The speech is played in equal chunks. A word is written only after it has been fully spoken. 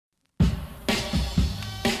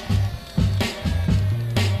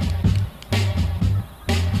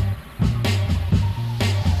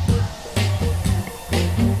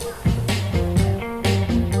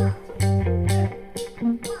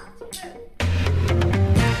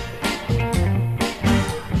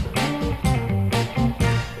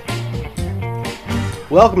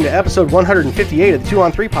Welcome to episode 158 of the 2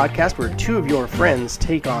 on 3 podcast, where two of your friends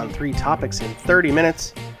take on three topics in 30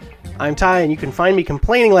 minutes. I'm Ty, and you can find me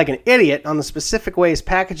complaining like an idiot on the specific ways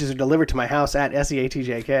packages are delivered to my house at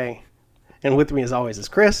SEATJK. And with me, as always, is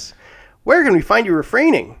Chris. Where can we find you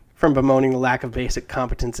refraining from bemoaning the lack of basic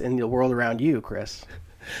competence in the world around you, Chris?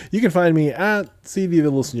 You can find me at CD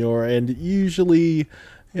Little Senor, and usually,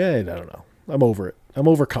 I don't know. I'm over it. I'm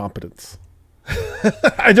over competence.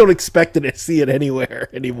 I don't expect to see it anywhere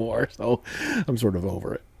anymore, so I'm sort of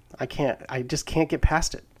over it. I just can't get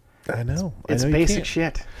past it. I know. It's basic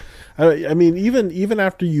shit. I mean, even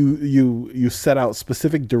after you set out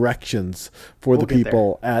specific directions for the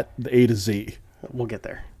people at the A to Z. We'll get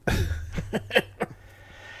there.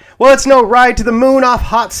 Well, it's no ride to the moon off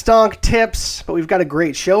hot stonk tips, but we've got a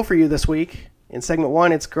great show for you this week. In segment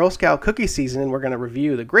 1, it's Girl Scout cookie season, and we're going to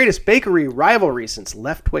review the greatest bakery rivalry since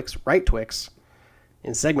Left Twix, Right Twix.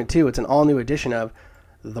 In segment 2, it's an all-new edition of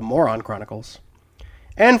The Moron Chronicles.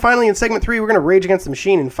 And finally, in segment 3, we're going to rage against the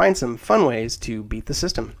machine and find some fun ways to beat the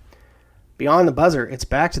system. Beyond the buzzer, it's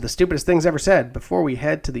back to the stupidest things ever said before we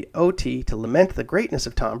head to the OT to lament the greatness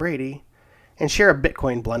of Tom Brady and share a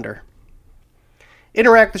Bitcoin blunder.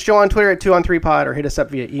 Interact with the show on Twitter at 2on3pod or hit us up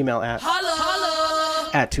via email at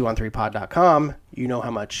 2on3pod.com. You know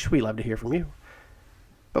how much we love to hear from you.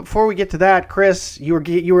 But before we get to that, Chris, you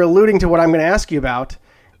were alluding to what I'm going to ask you about.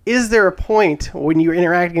 Is there a point when you're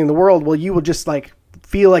interacting in the world where you will just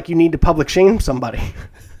feel like you need to public shame somebody?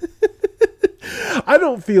 I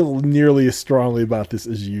don't feel nearly as strongly about this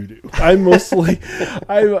as you do. I'm mostly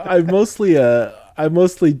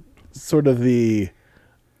sort of the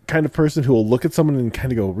kind of person who will look at someone and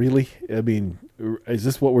kind of go, really? I mean, is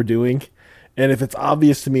this what we're doing? And if it's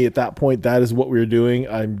obvious to me at that point that is what we're doing,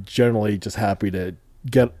 I'm generally just happy to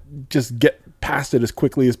get past it as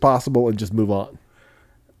quickly as possible and just move on.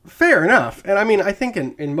 Fair enough. And I mean, I think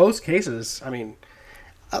in most cases, I mean,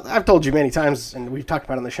 I've told you many times, and we've talked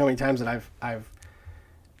about it on the show many times, that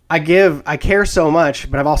I care so much,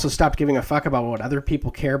 but I've also stopped giving a fuck about what other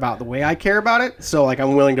people care about the way I care about it. So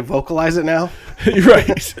I'm willing to vocalize it now.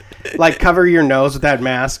 Right. Cover your nose with that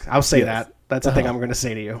mask. I'll say that. That's the thing I'm going to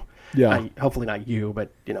say to you. Yeah. Hopefully not you,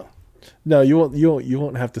 but No, you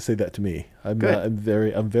won't have to say that to me. I'm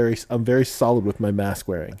very solid with my mask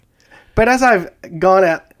wearing. But as I've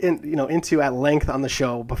gone into at length on the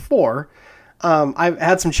show before, I've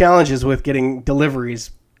had some challenges with getting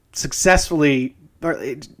deliveries successfully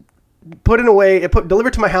delivered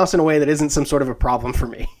to my house in a way that isn't some sort of a problem for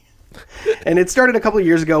me. And it started a couple of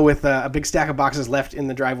years ago with a big stack of boxes left in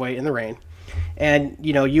the driveway in the rain. And,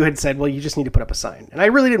 you had said, well, you just need to put up a sign. And I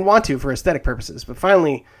really didn't want to for aesthetic purposes. But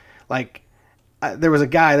finally, there was a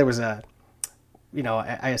guy,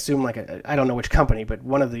 I assume I don't know which company, but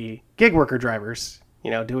one of the gig worker drivers,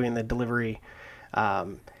 doing the delivery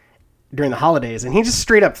during the holidays. And he just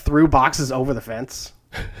straight up threw boxes over the fence.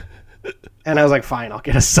 And I was like, fine, I'll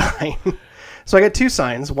get a sign. So I got two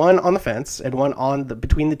signs, one on the fence and one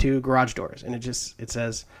between the two garage doors. And it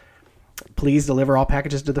says, please deliver all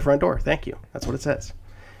packages to the front door. Thank you. That's what it says.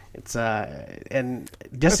 It's and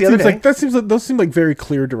just the other day. Those seem like very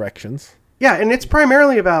clear directions. Yeah, and it's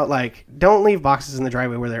primarily about don't leave boxes in the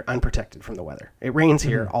driveway where they're unprotected from the weather. It rains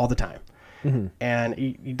here all the time. Mm-hmm. And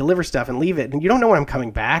you deliver stuff and leave it, and you don't know when I'm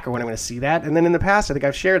coming back or when I'm going to see that. And then in the past, I think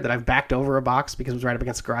I've shared that I've backed over a box because it was right up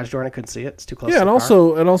against the garage door and I couldn't see it. It's too close. Yeah, and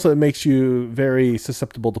also it makes you very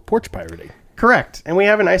susceptible to porch pirating. Correct. And we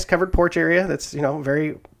have a nice covered porch area that's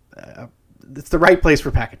very. It's the right place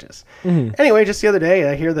for packages. Mm-hmm. Anyway, just the other day,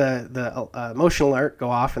 I hear the motion alert go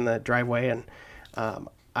off in the driveway, and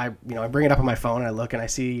I bring it up on my phone and I look and I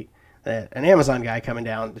see an Amazon guy coming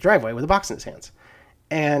down the driveway with a box in his hands.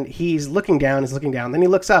 And he's looking down, then he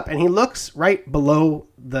looks up, and he looks right below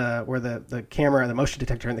where the camera, the motion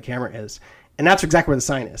detector in the camera is. And that's exactly where the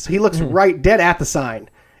sign is. So he looks right dead at the sign,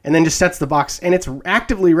 and then just sets the box, and it's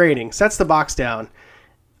actively raining, sets the box down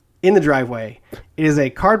in the driveway. It is a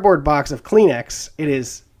cardboard box of Kleenex. It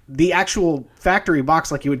is the actual factory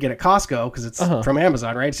box like you would get at Costco, because it's from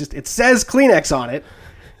Amazon, right? It says Kleenex on it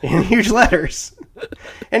in huge letters.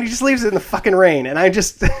 And he just leaves it in the fucking rain. And I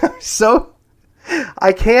just,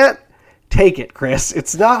 I can't take it, Chris.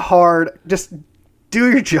 It's not hard. Just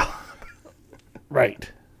do your job. Right.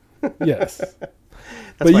 Yes.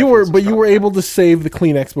 But you were able to save the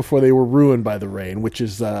Kleenex before they were ruined by the rain, which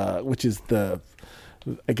is the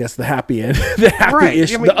happy end, the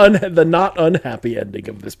happy-ish, right. The not unhappy ending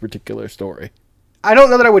of this particular story. I don't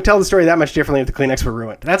know that I would tell the story that much differently if the Kleenex were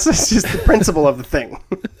ruined. That's just the principle of the thing.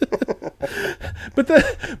 But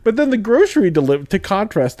then the to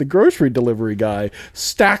contrast, the grocery delivery guy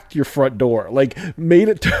stacked your front door, like made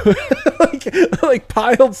it to like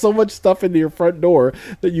piled so much stuff into your front door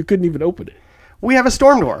that you couldn't even open it. We have a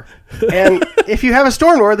storm door, and if you have a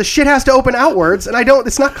storm door, the shit has to open outwards, and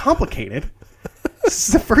it's not complicated. This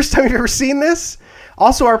is the first time you've ever seen this.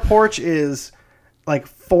 Also, our porch is like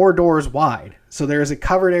 4 doors wide. So there is a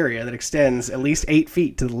covered area that extends at least 8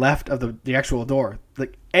 feet to the left of the actual door.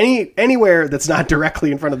 Like anywhere that's not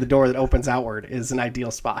directly in front of the door that opens outward is an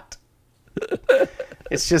ideal spot.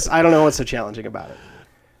 It's just, I don't know what's so challenging about it.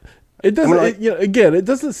 It doesn't, again, it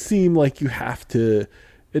doesn't seem like you have to,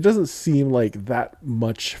 it doesn't seem like that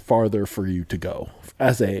much farther for you to go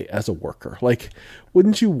as a worker. Like,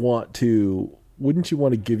 wouldn't you want to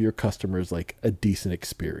give your customers like a decent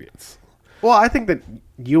experience? Well, I think that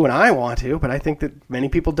you and I want to, but I think that many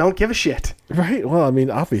people don't give a shit. Right. Well, I mean,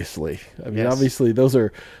 obviously, Yes. obviously those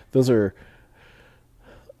are,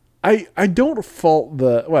 I don't fault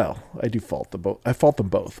I do fault them both. I fault them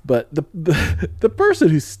both, but the person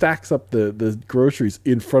who stacks up the groceries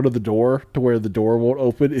in front of the door to where the door won't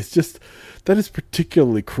open is just, that is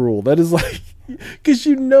particularly cruel. That is like, because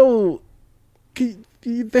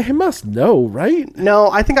they must know, right? No,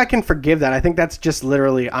 I think I can forgive that. I think that's just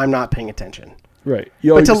literally, I'm not paying attention. Right.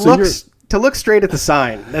 But to look straight at the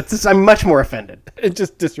sign, I'm much more offended. It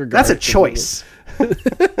just disregard. That's a choice.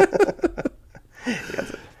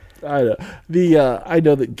 I know. I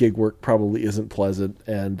know that gig work probably isn't pleasant,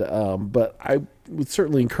 and but I would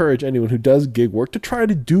certainly encourage anyone who does gig work to try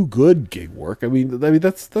to do good gig work. I mean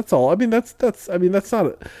that's all. I mean that's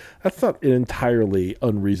not an entirely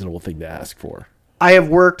unreasonable thing to ask for. I have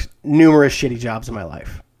worked numerous shitty jobs in my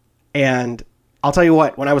life, and I'll tell you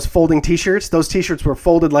what, when I was folding t-shirts, those t-shirts were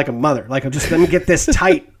folded like a mother. Like, let me get this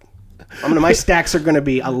tight. My stacks are going to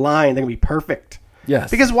be aligned. They're going to be perfect.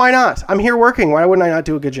 Yes. Because why not? I'm here working. Why wouldn't I not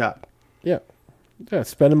do a good job? Yeah.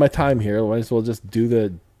 Spending my time here. Might as well just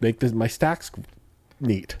make my stacks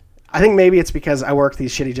neat. I think maybe it's because I worked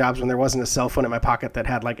these shitty jobs when there wasn't a cell phone in my pocket that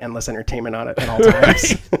had like endless entertainment on it at all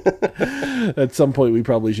times. At some point, we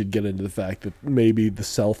probably should get into the fact that maybe the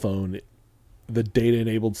cell phone, the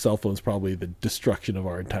data-enabled cell phone, is probably the destruction of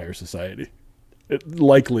our entire society. It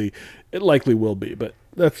likely will be, but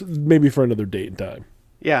that's maybe for another date and time.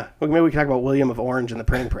 Yeah, maybe we can talk about William of Orange and the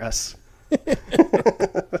printing press.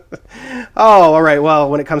 Oh, all right. Well,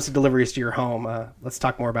 when it comes to deliveries to your home, let's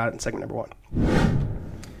talk more about it in segment number 1.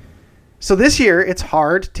 So this year, it's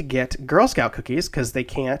hard to get Girl Scout cookies because they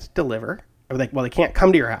can't deliver, or they can't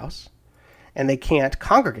come to your house, and they can't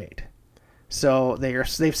congregate. So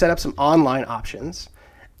they've set up some online options,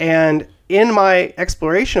 and in my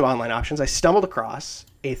exploration of online options, I stumbled across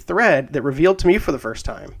a thread that revealed to me for the first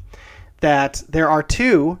time that there are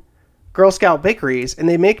 2 Girl Scout bakeries, and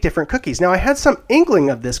they make different cookies. Now, I had some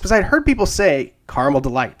inkling of this because I'd heard people say Caramel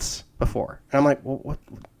Delights before, and I'm like, well,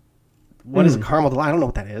 what is a Caramel Delight? I don't know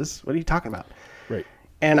what that is. What are you talking about? Right.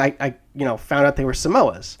 And I found out they were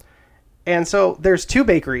Samoas. And so there's 2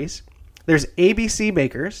 bakeries. There's ABC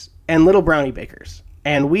Bakers and Little Brownie Bakers.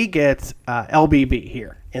 And we get LBB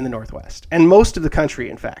here in the Northwest. And most of the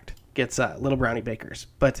country, in fact, gets Little Brownie Bakers.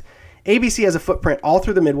 But ABC has a footprint all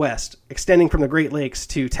through the Midwest, extending from the Great Lakes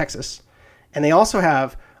to Texas. And they also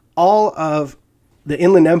have all of the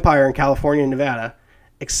Inland Empire in California and Nevada,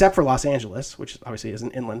 except for Los Angeles, which obviously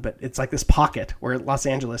isn't inland, but it's like this pocket where Los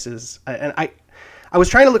Angeles is. And I was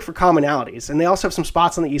trying to look for commonalities, and they also have some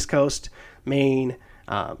spots on the East Coast, Maine,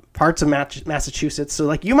 parts of Massachusetts. So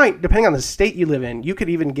like you might, depending on the state you live in, you could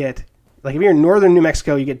even get, like if you're in northern New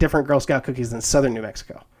Mexico, you get different Girl Scout cookies than southern New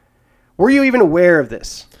Mexico. Were you even aware of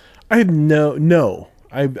this? I had no.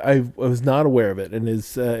 I was not aware of it, and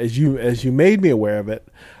as you made me aware of it,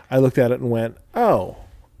 I looked at it and went, oh,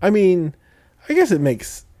 I mean, I guess it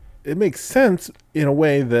makes sense in a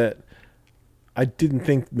way that I didn't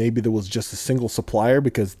think maybe there was just a single supplier,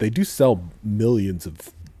 because they do sell millions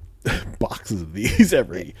of boxes of these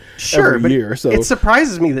every year. So it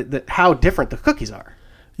surprises me that how different the cookies are.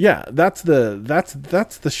 Yeah, that's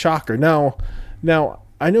the shocker. Now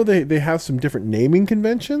I know they have some different naming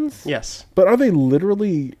conventions. Yes. But are they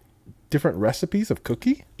literally different recipes of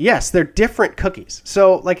cookie? Yes, they're different cookies.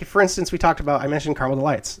 So, like, for instance, I mentioned Caramel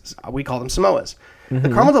Delights. We call them Samoas. Mm-hmm. The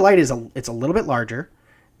Caramel Delight it's a little bit larger.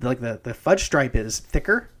 Like the fudge stripe is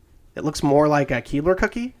thicker. It looks more like a Keebler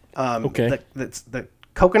cookie. Okay. The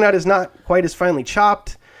coconut is not quite as finely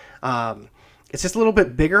chopped. It's just a little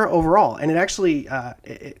bit bigger overall, and it actually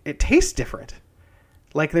it tastes different.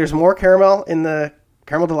 Like there's more caramel in the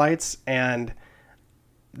Caramel Delights, and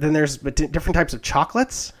then there's different types of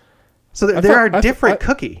chocolates. So there are different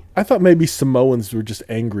cookie. I thought maybe Samoans were just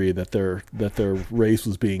angry that their race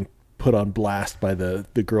was being put on blast by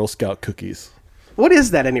the Girl Scout cookies. What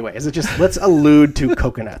is that anyway? Is it just, let's allude to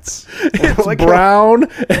coconuts? It's like, brown,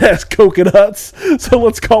 it has coconuts, so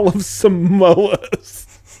let's call them Samoas.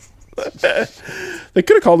 They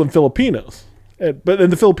could have called them Filipinos, but then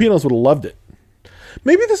the Filipinos would have loved it.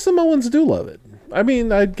 Maybe the Samoans do love it. I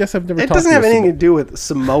mean, I guess I've never. It doesn't have anything to do with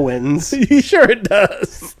Samoans. Sure, it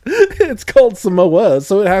does. It's called Samoa,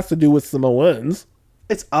 so it has to do with Samoans.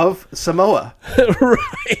 It's of Samoa,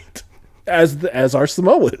 right? As our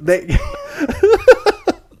Samoans.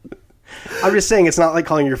 I'm just saying, it's not like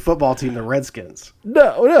calling your football team the Redskins.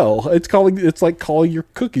 No. It's like calling your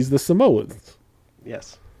cookies the Samoans.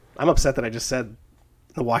 Yes, I'm upset that I just said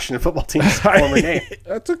the Washington football team's former name.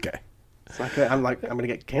 That's okay. It's not good. I'm gonna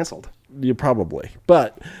get canceled. You probably,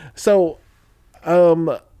 but so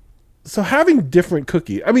having different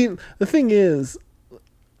cookie. I mean, the thing is,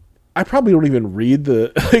 I probably don't even read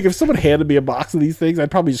the like. If someone handed me a box of these things, I'd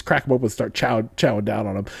probably just crack them open and start chowing down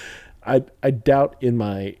on them. I doubt in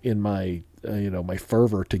my my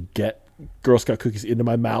fervor to get Girl Scout cookies into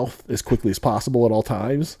my mouth as quickly as possible at all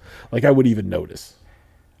times, like I would even notice.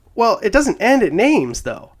 Well, it doesn't end at names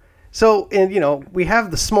though. So, we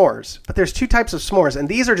have the s'mores, but there's two types of s'mores, and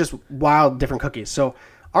these are just wild different cookies. So,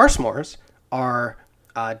 our s'mores are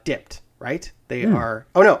dipped, right? They are.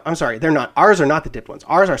 Oh no, I'm sorry, they're not. Ours are not the dipped ones.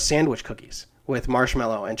 Ours are sandwich cookies with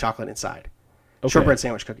marshmallow and chocolate inside. Okay. Shortbread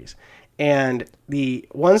sandwich cookies. And the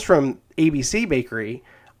ones from ABC Bakery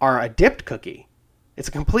are a dipped cookie. It's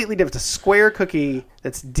a completely dipped. It's a square cookie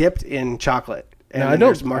that's dipped in chocolate, and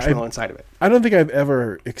there's marshmallow inside of it. I don't think I've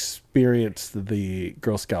ever experienced the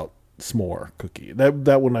Girl Scout s'more cookie.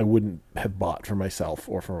 That one I wouldn't have bought for myself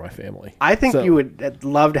or for my family. I think you would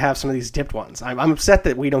love to have some of these dipped ones. I'm upset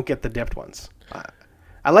that we don't get the dipped ones.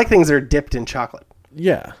 I like things that are dipped in chocolate.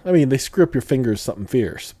 Yeah, I mean, they screw up your fingers something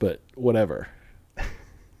fierce, but whatever.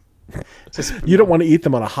 You don't want to eat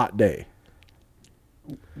them on a hot day.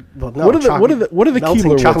 Well, no. What are the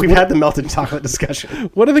Keebler ones? We've had the melted chocolate discussion.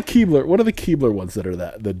 What are the Keebler ones that are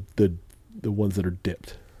the ones that are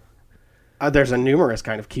dipped? There's a numerous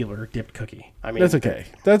kind of Keebler dipped cookie. I mean, that's okay.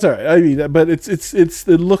 That's all right. I mean, but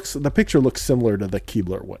the picture looks similar to the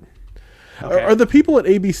Keebler one. Okay. Are the people at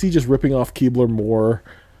ABC just ripping off Keebler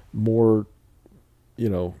more,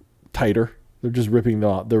 tighter? They're just ripping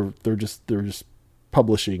off. They're just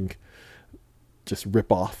publishing, just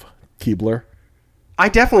rip off Keebler. I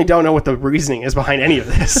definitely don't know what the reasoning is behind any of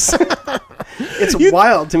this. It's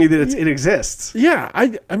wild to me that it exists. Yeah,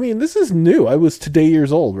 I mean, this is new. I was today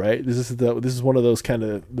years old, right? This is one of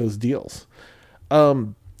those deals.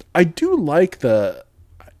 I do like the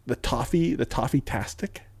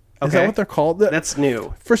Toffee-tastic. Is that what they're called? That's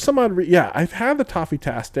new. For some odd reason, yeah, I've had the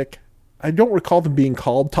Toffee-tastic. I don't recall them being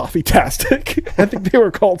called Toffee-tastic. I think they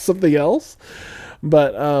were called something else.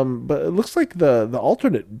 But it looks like the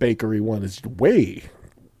alternate bakery one is way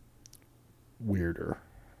weirder.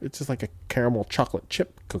 It's just like a caramel chocolate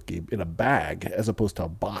chip cookie in a bag as opposed to a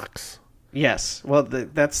box. Yes. Well,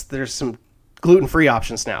 there's some gluten-free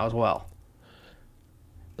options now as well.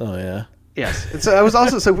 Oh yeah. Yes. And so I was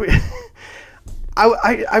also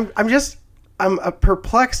I'm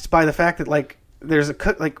perplexed by the fact that like there's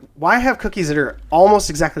why have cookies that are almost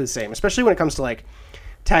exactly the same, especially when it comes to like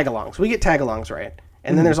tagalongs. We get tagalongs, right?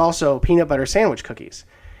 And then there's also peanut butter sandwich cookies.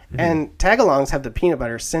 And tagalongs have the peanut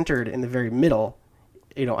butter centered in the very middle,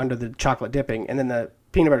 under the chocolate dipping. And then the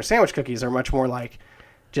peanut butter sandwich cookies are much more like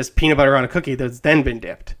just peanut butter on a cookie that's then been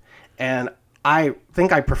dipped. And I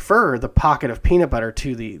think I prefer the pocket of peanut butter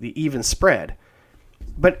to the even spread.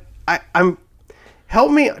 But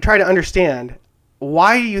help me try to understand,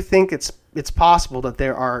 why do you think it's possible that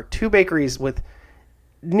there are two bakeries with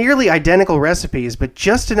nearly identical recipes, but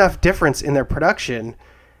just enough difference in their production,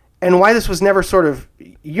 and why this was never sort of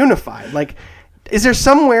unified? Like, is there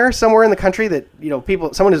somewhere in the country that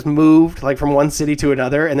someone has moved like from one city to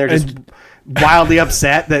another, and they're just wildly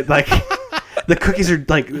upset that like the cookies are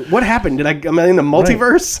like, what happened? Am I in the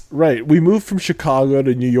multiverse? Right. We moved from Chicago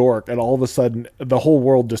to New York, and all of a sudden the whole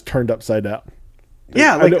world just turned upside down.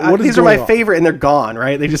 Yeah, these are my favorite, and they're gone,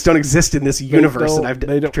 right? They just don't exist in this universe that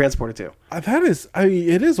I've transported to.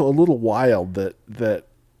 It is a little wild that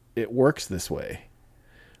it works this way,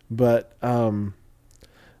 but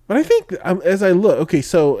I think as I look, okay,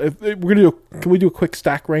 so if we're gonna can we do a quick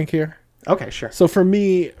stack rank here? Okay, sure. So for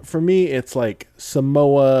me, it's like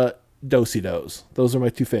Samoa, Do-si-dos. Those are my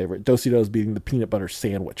two favorite. Do-si-dos being the peanut butter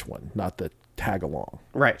sandwich one, not the tag-along.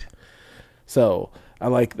 Right. So I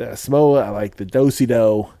like the Samoa. I like the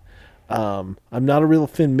Do-si-do. I'm not a real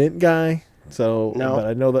Thin Mint guy, So, No. but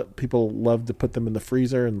I know that people love to put them in the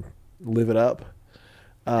freezer and live it up.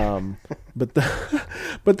 But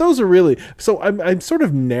but those are really, so I'm sort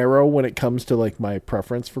of narrow when it comes to like my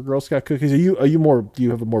preference for Girl Scout cookies. Are you more, do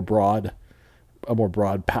you have a more broad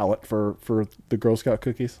palette for the Girl Scout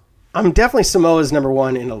cookies? I'm definitely Samoa's number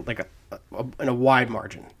one in a wide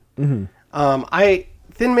margin. Mm-hmm.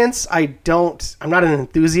 Thin Mints, I'm not an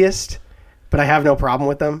enthusiast, but I have no problem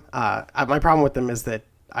with them. My problem with them is that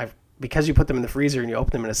because you put them in the freezer and you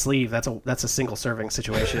open them in a sleeve, that's a single serving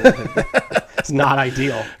situation. It's not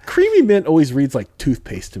ideal. Creamy mint always reads like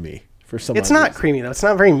toothpaste to me for some It's reason. not creamy though. It's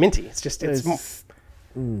not very minty. It's just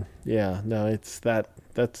yeah, no, it's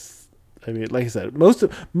that's I mean, like I said,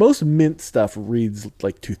 most mint stuff reads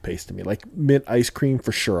like toothpaste to me. Like mint ice cream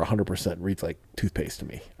for sure 100% reads like toothpaste to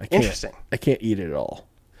me. Interesting. I can't eat it at all.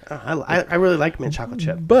 I really like mint chocolate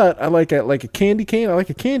chip. But I like a candy cane. I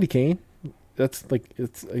like a candy cane. That's like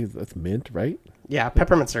that's mint, right? Yeah,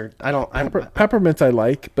 peppermints are. Peppermints I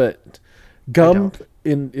like, but gum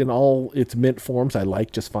in all its mint forms I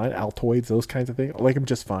like just fine. Altoids, those kinds of things, I like them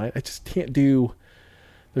just fine. I just can't do.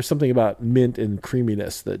 There's something about mint and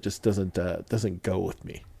creaminess that just doesn't go with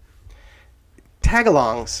me.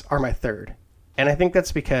 Tagalongs are my third, and I think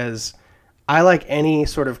that's because I like any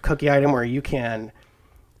sort of cookie item where you can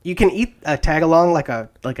eat a tagalong like a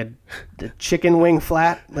chicken wing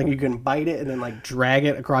flat, like you can bite it and then like drag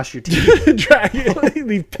it across your teeth. Drag it,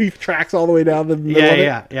 leave teeth tracks all the way down the middle of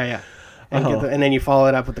it. Yeah. And then you follow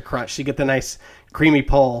it up with the crunch. You get the nice creamy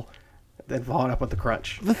pull, then follow it up with the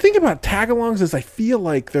crunch. The thing about tagalongs is I feel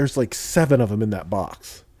like there's like 7 of them in that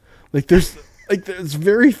box. Like there's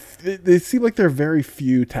they seem like there are very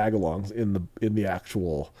few tagalongs in the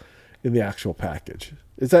actual package.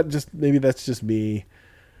 Is that just, maybe that's just me?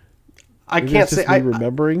 I can't say I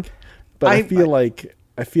remembering, but I feel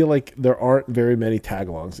like there aren't very many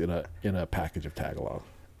tagalongs in a package of tagalong.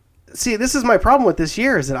 See, this is my problem with this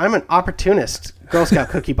year is that I'm an opportunist Girl Scout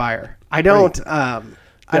cookie buyer. I don't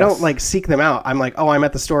I don't like seek them out. I'm like, oh, I'm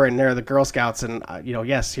at the store and they're the Girl Scouts, and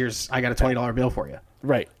yes, I got a $20 bill for you.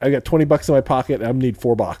 Right, I got $20 in my pocket, and I need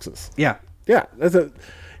 4 boxes. Yeah, that's a.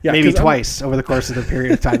 Yeah, maybe twice over the course of the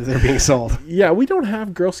period of time that they're being sold. Yeah, we don't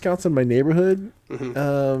have Girl Scouts in my neighborhood.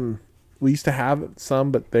 Mm-hmm. We used to have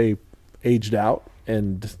some, but they aged out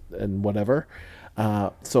and whatever.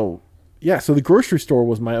 So the grocery store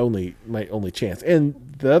was my only chance.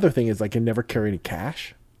 And the other thing is I can never carry any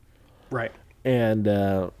cash. Right. And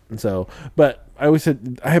so, but I always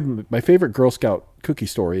said I have my favorite Girl Scout cookie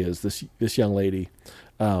story is this young lady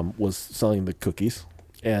was selling the cookies,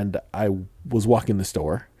 and I was walking the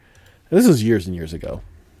store. And this is years and years ago,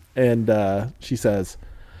 and she says,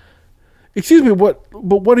 "Excuse me, what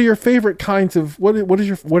are your favorite kinds of what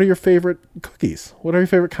are your favorite cookies? What are your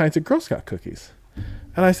favorite kinds of Girl Scout cookies?"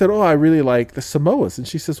 And I said, "Oh, I really like the Samoas." And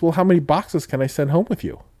she says, "Well, how many boxes can I send home with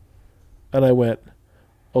you?" And I went,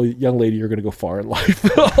 "Oh, young lady, you're going to go far in life.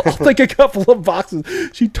 I'll take a couple of boxes."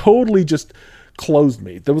 She totally just closed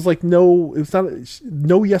me. There was like no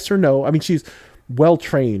yes or no. I mean, she's well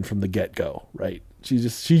trained from the get-go, right? She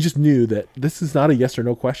just knew that this is not a yes or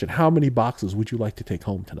no question. How many boxes would you like to take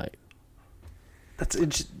home tonight?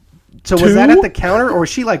 So was that at the counter, or was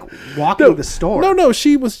she like walking the store? No.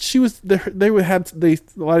 She was there. A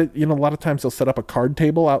lot of times they'll set up a card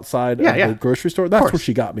table outside of the grocery store. That's where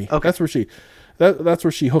she got me. Okay. That's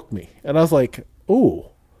where she hooked me. And I was like,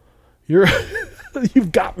 "Oh,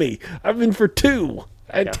 you've got me. I'm in for 2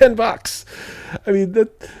 at $10." I mean,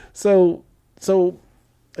 so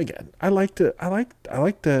again, I like the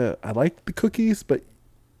cookies, but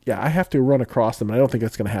yeah, I have to run across them, and I don't think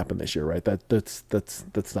that's going to happen this year, right?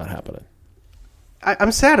 That's not happening.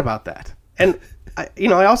 I'm sad about that, and I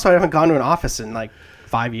haven't gone to an office in like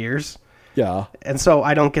 5 years. Yeah, and so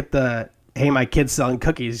I don't get the, hey, my kid's selling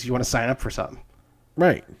cookies. You want to sign up for something?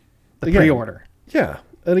 Right. The pre-order. Yeah,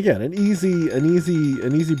 and again, an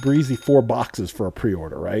easy breezy 4 boxes for a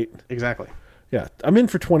pre-order, right? Exactly. Yeah, I'm in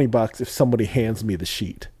for $20 if somebody hands me the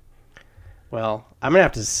sheet. Well, I'm gonna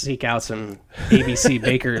have to seek out some ABC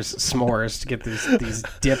Baker's s'mores to get these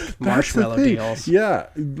dipped marshmallow deals. Yeah,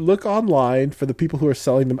 look online for the people who are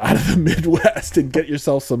selling them out of the Midwest and get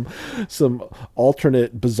yourself some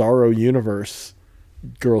alternate Bizarro Universe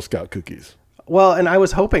Girl Scout cookies. Well, and I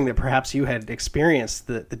was hoping that perhaps you had experienced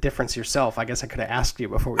the difference yourself. I guess I could have asked you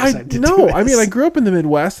before we decided to do this. I mean, I grew up in the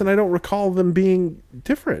Midwest, and I don't recall them being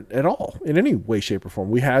different at all in any way, shape, or form.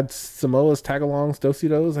 We had Samoas, Tagalongs,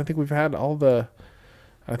 Do-si-dos. I think we had all the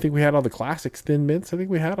classics, Thin Mints. I think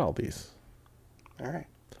we had all these. All right.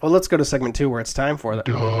 Well, let's go to segment 2, where it's time for the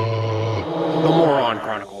Moron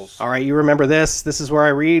Chronicles. All right, you remember this. This is where I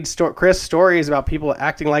read Chris stories about people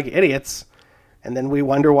acting like idiots. And then we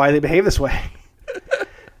wonder why they behave this way.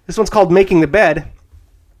 This one's called Making the Bed.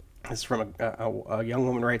 This is from a young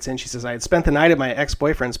woman writes in. She says, I had spent the night at my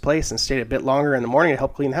ex-boyfriend's place and stayed a bit longer in the morning to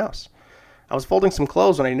help clean the house. I was folding some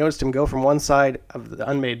clothes when I noticed him go from one side of the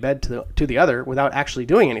unmade bed to the other without actually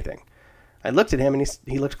doing anything. I looked at him and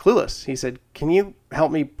he looked clueless. He said, can you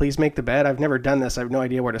help me please make the bed? I've never done this. I have no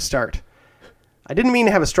idea where to start. I didn't mean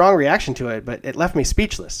to have a strong reaction to it, but it left me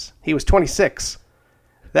speechless. He was 26.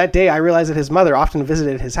 That day, I realized that his mother often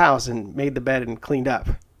visited his house and made the bed and cleaned up.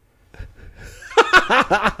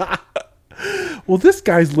 Well, this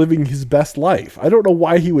guy's living his best life. I don't know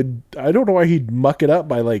why he'd muck it up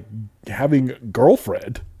by like having a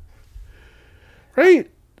girlfriend. Right?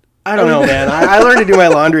 I don't know, man. I learned to do my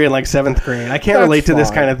laundry in like 7th grade. I can't relate to this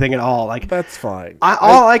kind of thing at all. Like that's fine.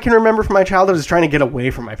 All I can remember from my childhood is trying to get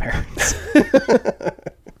away from my parents.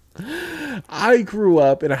 I grew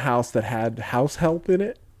up in a house that had house help in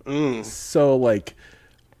it. So like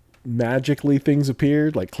magically things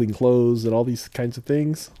appeared, like clean clothes and all these kinds of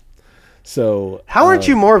things. So how aren't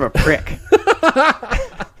you more of a prick?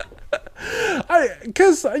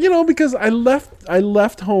 Because I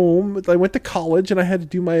left home. I went to college and I had to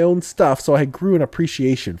do my own stuff. So I grew an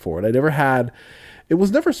appreciation for it. It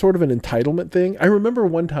was never sort of an entitlement thing. I remember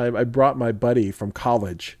one time I brought my buddy from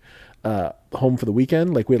college home for the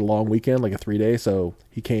weekend. Like we had a long weekend, like a 3-day. So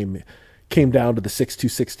he came down to the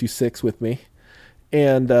 62626 with me.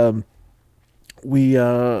 And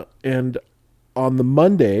and on the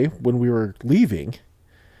Monday when we were leaving,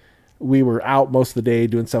 we were out most of the day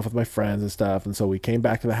doing stuff with my friends and stuff. And so we came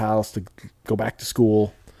back to the house to go back to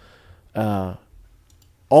school. All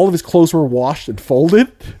of his clothes were washed and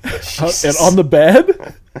folded and on the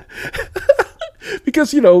bed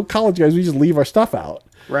because, college guys, we just leave our stuff out.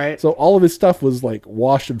 Right. So all of his stuff was like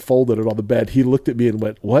washed and folded and on the bed. He looked at me and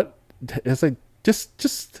went, what? I was like, just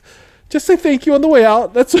say thank you on the way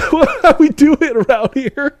out. That's how we do it around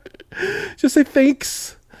here. Just say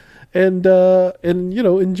thanks. And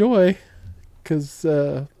enjoy, because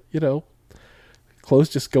clothes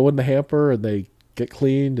just go in the hamper and they get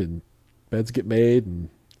cleaned and beds get made, and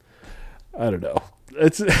I don't know.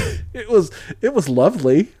 It was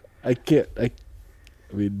lovely. I can't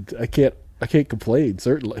complain,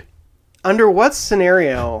 certainly. Under what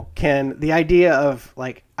scenario can the idea of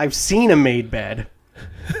like I've seen a made bed?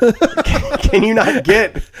 Can you not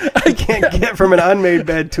get? I can't get from an unmade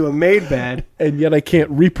bed to a made bed, and yet I can't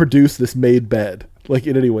reproduce this made bed like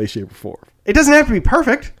in any way, shape, or form. It doesn't have to be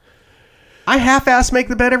perfect. I half-ass make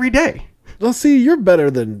the bed every day. Well, see, you're better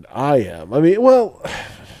than I am. I mean, well,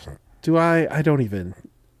 do I? I don't even.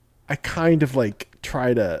 I kind of like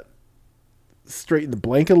try to straighten the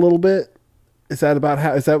blanket a little bit. Is that about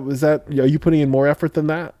how? Is that? Are you putting in more effort than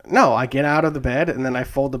that? No, I get out of the bed and then I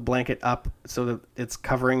fold the blanket up so that it's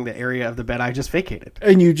covering the area of the bed I just vacated.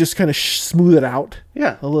 And you just kind of smooth it out.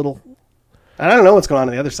 Yeah, a little. I don't know what's going on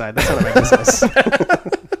the other side. That's none of my business.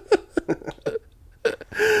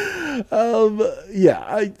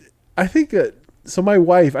 Yeah, I think that. So my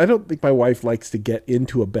wife, I don't think my wife likes to get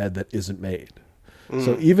into a bed that isn't made.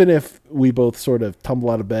 So even if we both sort of tumble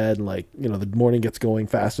out of bed and like, the morning gets going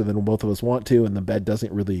faster than both of us want to, and the bed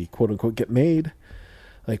doesn't really quote unquote get made,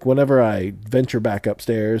 like whenever I venture back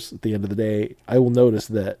upstairs at the end of the day, I will notice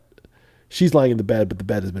that she's lying in the bed, but the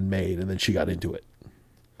bed has been made and then she got into it.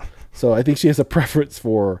 So I think she has a preference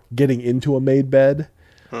for getting into a made bed.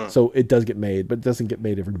 So it does get made, but it doesn't get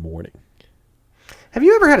made every morning. Have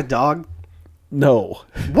you ever had a dog? No.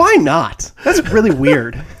 Why not? That's really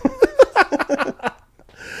weird.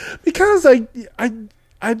 Because I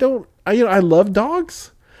love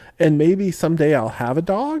dogs, and maybe someday I'll have a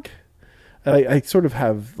dog. And I sort of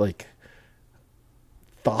have like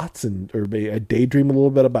thoughts or maybe I daydream a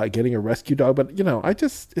little bit about getting a rescue dog, but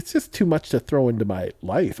it's just too much to throw into my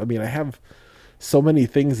life. I mean, I have so many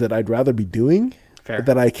things that I'd rather be doing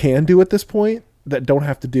that I can do at this point that don't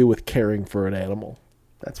have to do with caring for an animal.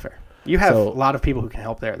 That's fair. You have a lot of people who can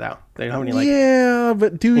help there, though. They don't have any, like... Yeah,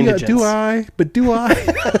 but do I?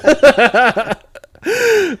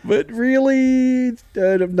 But really,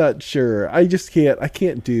 I'm not sure. I just can't. I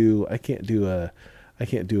can't do a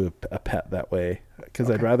pet that way, because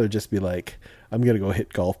I'd rather just be like, I'm gonna go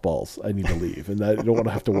hit golf balls. I need to leave, and I don't want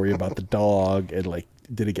to have to worry about the dog and like,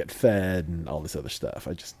 did it get fed and all this other stuff.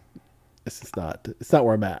 It's not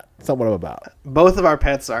where I'm at. It's not what I'm about. Both of our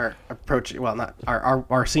pets are approaching, well, not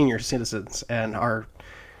our senior citizens, and are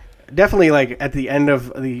definitely like at the end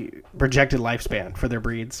of the projected lifespan for their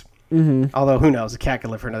breeds. Although, who knows? A cat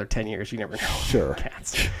could live for another 10 years. You never know. Sure.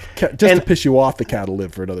 Cats. To piss you off, the cat will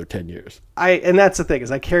live for another 10 years. And that's the thing,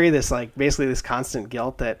 is I carry this, like, basically this constant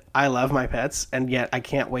guilt that I love my pets, and yet I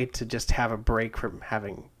can't wait to just have a break from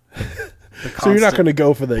having the constant. So you're not going to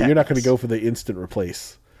go for the instant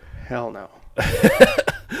replace. Hell no.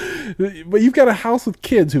 But you've got a house with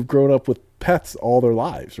kids who've grown up with pets all their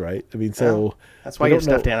lives, right? I mean, so yeah. That's why you have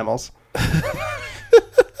stuffed animals.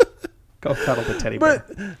 Go cuddle the teddy bear.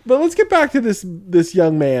 But let's get back to this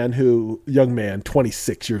young man,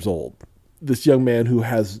 26 years old. This young man who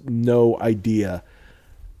has no idea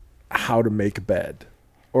how to make a bed,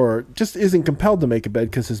 or just isn't compelled to make a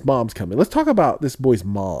bed because his mom's coming. Let's talk about this boy's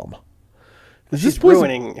mom. She's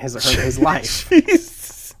ruining his life.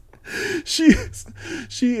 She's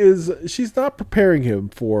not preparing him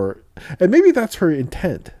for, and maybe that's her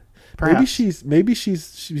intent. Perhaps. Maybe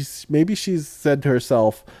she's said to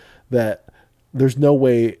herself that there's no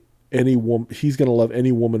way he's going to love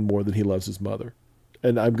any woman more than he loves his mother,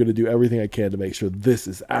 and I'm going to do everything I can to make sure this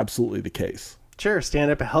is absolutely the case. Sure, stand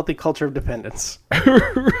up a healthy culture of dependence.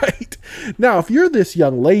 Right. Now, if you're this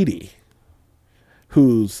young lady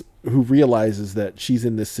who realizes that she's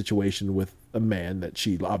in this situation with a man that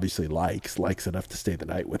she obviously likes enough to stay the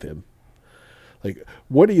night with him, like,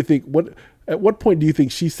 what do you think? At what point do you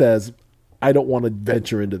think she says, "I don't want to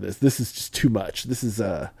venture into this. This is just too much. This is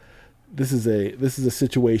a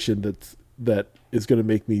situation that is going to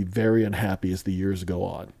make me very unhappy as the years go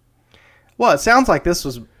on"? Well, it sounds like this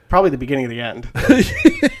was probably the beginning of the end.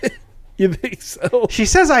 You think so? She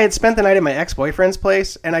says I had spent the night at my ex-boyfriend's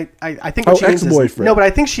place, and I think what she means ex-boyfriend. No, but I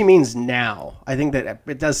think she means now. I think that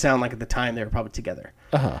it does sound like at the time they were probably together.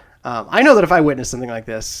 I know that if I witnessed something like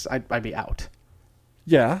this, I'd be out.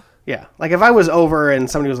 Yeah. Yeah, like if I was over and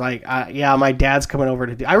somebody was like, "Yeah, my dad's coming over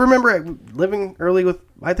to do." I remember living early with.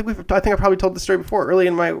 I think I probably told this story before. Early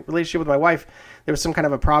in my relationship with my wife, there was some kind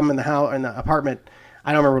of a problem in the apartment.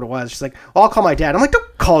 I don't remember what it was. She's like, "Well, I'll call my dad." I'm like,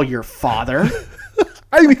 "Don't call your father."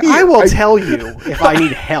 I mean, I will tell you if I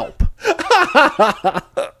need help.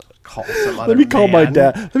 Call some other Let me call man. my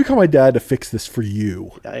dad. Let me call my dad to fix this for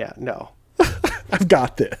you. Yeah, no. I've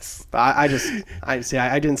got this. I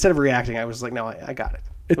did, instead of reacting, I was like, "No, I got it."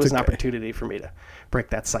 It was an opportunity for me to break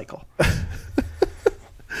that cycle.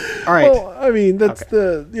 All right. Well, I mean, that's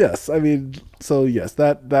yes. I mean, so yes,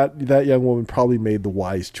 that young woman probably made the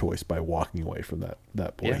wise choice by walking away from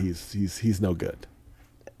that boy. Yeah. He's no good.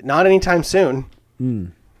 Not anytime soon.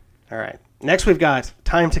 All right. Next, we've got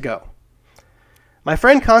time to go. My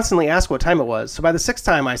friend constantly asked what time it was, so by the sixth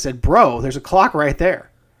time I said, "Bro, there's a clock right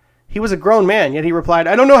there." He was a grown man, yet he replied,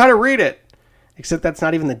 "I don't know how to read it." Except that's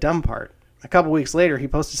not even the dumb part. A couple weeks later, he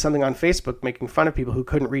posted something on Facebook making fun of people who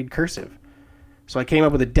couldn't read cursive. So I came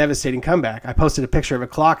up with a devastating comeback. I posted a picture of a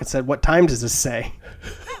clock and said, "What time does this say?"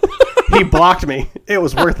 He blocked me. It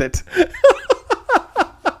was worth it.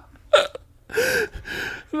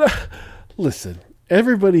 Listen,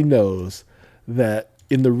 everybody knows that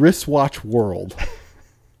in the wristwatch world,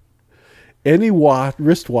 any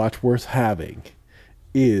wristwatch worth having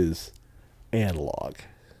is analog.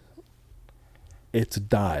 It's a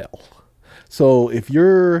dial. So if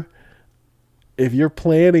you're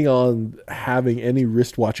planning on having any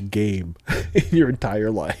wristwatch game in your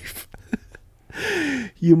entire life,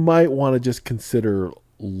 you might want to just consider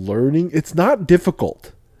learning. It's not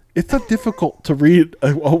difficult. It's not difficult to read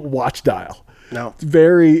a watch dial. No.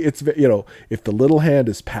 It's if the little hand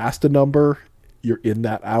is past a number, you're in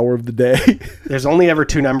that hour of the day. There's only ever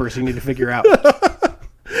two numbers you need to figure out.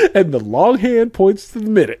 And the long hand points to the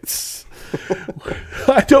minutes.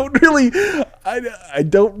 I don't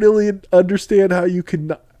really understand how you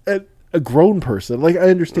can, a grown person, like I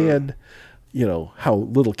understand, how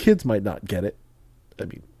little kids might not get it. I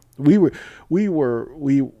mean, when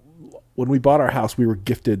we bought our house, we were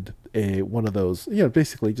gifted one of those,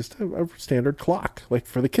 basically just a standard clock, like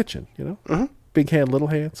for the kitchen, big hand, little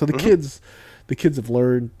hand. So the kids have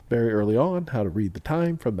learned very early on how to read the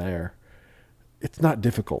time from there. It's not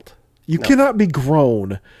difficult. You cannot be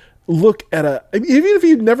grown. Look at even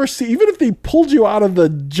if they pulled you out of the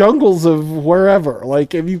jungles of wherever,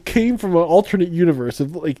 like if you came from an alternate universe,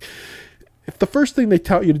 if the first thing they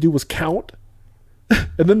taught you to do was count,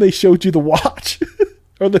 and then they showed you the watch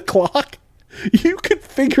or the clock, you could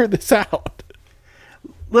figure this out.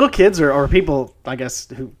 Little kids or people, I guess,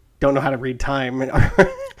 who don't know how to read time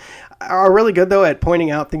are really good though at pointing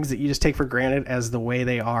out things that you just take for granted as the way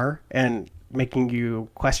they are and making you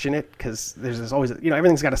question it, because there's always,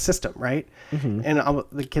 everything's got a system, right? Mm-hmm. And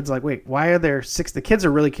the kids are like, wait, why are there the kids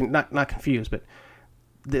are really not confused, but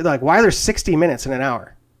they're like, why are there 60 minutes in an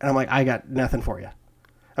hour? And I'm like, I got nothing for you.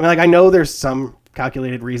 I mean, like, I know there's some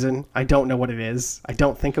calculated reason. I don't know what it is. I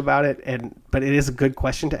don't think about it, but it is a good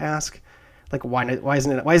question to ask. Like, why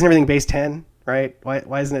isn't everything base 10, right?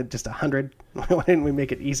 Why isn't it just 100? Why didn't we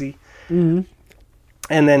make it easy? Mm-hmm.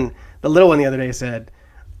 And then the little one the other day said,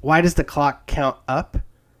 why does the clock count up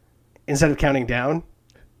instead of counting down?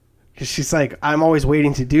 Because she's like, I'm always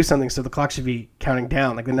waiting to do something, so the clock should be counting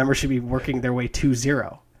down. Like, the numbers should be working their way to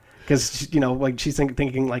 0. Because, like, she's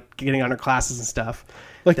thinking, like, getting on her classes and stuff.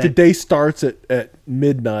 Like, the day starts at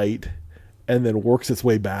midnight and then works its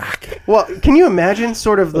way back. Well, can you imagine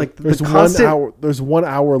sort of, like, there's the constant... 1 hour. There's 1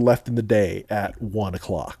 hour left in the day at 1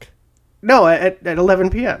 o'clock. No, at 11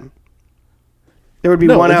 p.m. There would be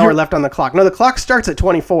 1 hour left on the clock. No, the clock starts at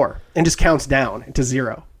 24 and just counts down to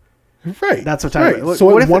 0. Right. That's what time. Right.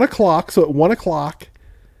 So at 1 o'clock. So at 1 o'clock,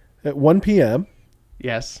 at 1 p.m.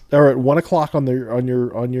 Yes. Or at 1 o'clock on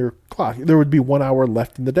your clock, there would be 1 hour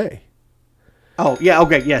left in the day. Oh yeah.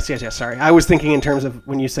 Okay. Yes. Sorry, I was thinking in terms of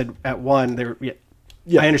when you said at 1. There.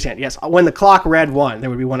 Yeah. I understand. Yes. When the clock read 1, there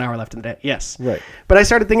would be 1 hour left in the day. Yes. Right. But I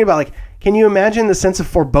started thinking about, like, can you imagine the sense of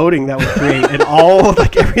foreboding that would create in all of,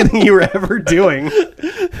 like, everything you were ever doing?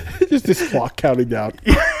 Just this clock counting down.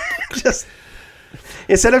 Just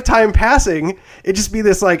instead of time passing, it just be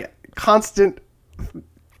this, like, constant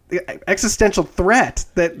existential threat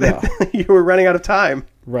that you were running out of time.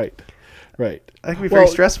 Right. I think it'd be very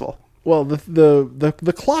stressful. Well,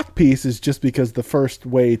 the clock piece is just because the first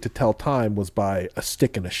way to tell time was by a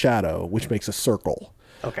stick and a shadow, which makes a circle.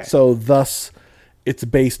 Okay. So thus, it's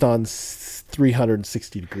based on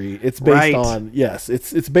 360 degree. It's based on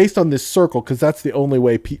it's based on this circle because that's the only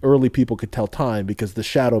way early people could tell time because the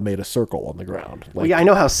shadow made a circle on the ground. Well, yeah, I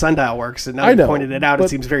know how sundial works, and now you pointed it out. It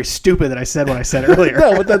seems very stupid that I said what I said earlier.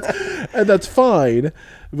 No, but that's fine.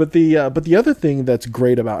 But the other thing that's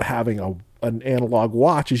great about having an analog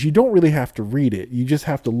watch is you don't really have to read it. You just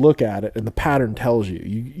have to look at it, and the pattern tells you.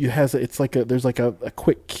 There's like a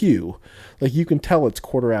quick cue, like you can tell it's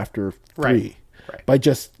 3:15. Right. By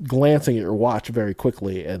just glancing at your watch very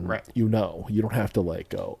quickly, and you don't have to like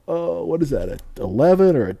go, oh, what is that, at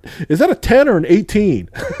 11 or is that a 10 or an 18?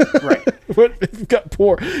 Right.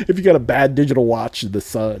 If you got a bad digital watch in the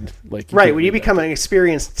sun, like when you become an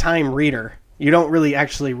experienced time reader, you don't really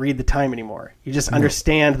actually read the time anymore. You just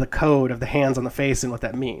understand the code of the hands on the face and what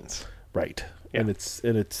that means. Right. Yeah. And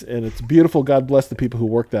it's beautiful. God bless the people who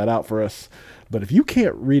worked that out for us. But if you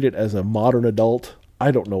can't read it as a modern adult, I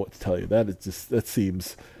don't know what to tell you. That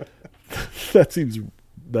seems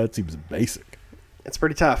basic. It's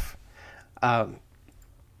pretty tough. All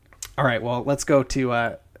right. Well, let's go to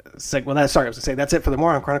I was going to say that's it for the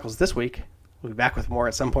Moron Chronicles this week. We'll be back with more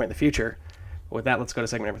at some point in the future. But with that, let's go to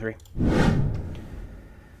segment number 3.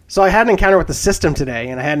 So I had an encounter with the system today,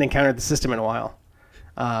 and I hadn't encountered the system in a while.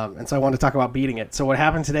 And so I wanted to talk about beating it. So what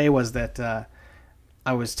happened today was that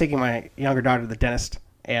I was taking my younger daughter to the dentist,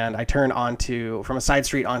 and I turned from a side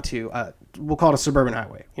street onto, we'll call it a suburban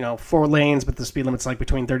highway. 4 lanes, but the speed limit's like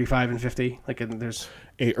between 35 and 50. Like there's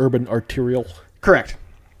a urban arterial. Correct.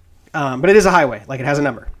 But it is a highway. Like it has a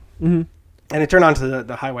number. Mm-hmm. And I turned onto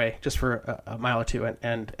the highway just for a mile or two.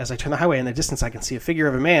 And as I turn the highway in the distance, I can see a figure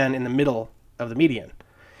of a man in the middle of the median.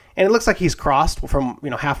 And it looks like he's crossed from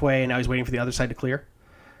halfway, and now he's waiting for the other side to clear.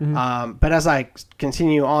 Mm-hmm. But as I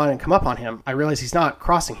continue on and come up on him, I realize he's not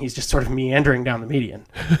crossing. He's just sort of meandering down the median.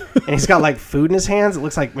 And he's got like food in his hands. It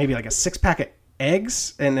looks like maybe like a 6-pack of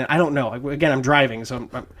eggs. And I don't know. Again, I'm driving, so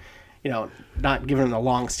I'm not giving him a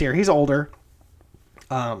long stare. He's older.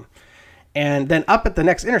 And then up at the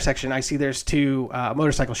next intersection, I see there's 2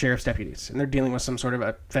 motorcycle sheriff's deputies, and they're dealing with some sort of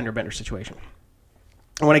a fender bender situation.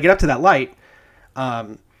 And when I get up to that light,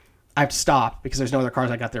 I have to stop because there's no other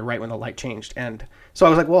cars. I got there right when the light changed. And so I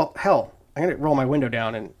was like, well, hell, I'm going to roll my window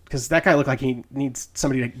down, and because that guy looked like he needs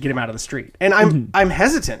somebody to get him out of the street. And I'm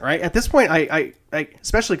hesitant, right? At this point, I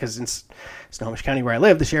especially because in Snohomish County where I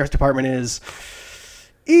live, the sheriff's department is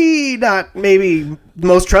not maybe the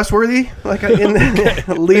most trustworthy, like in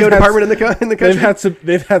the Leo department in the country.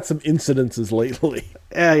 They've had some incidences lately.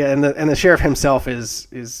 Yeah, and the sheriff himself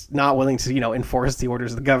is not willing to enforce the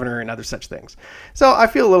orders of the governor and other such things. So I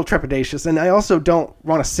feel a little trepidatious, and I also don't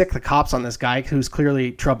want to sick the cops on this guy who's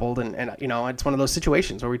clearly troubled, and it's one of those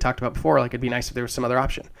situations where we talked about before. Like it'd be nice if there was some other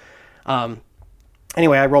option.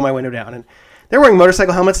 Anyway, I roll my window down, and they're wearing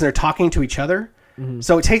motorcycle helmets and they're talking to each other. Mm-hmm.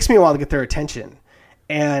 So it takes me a while to get their attention.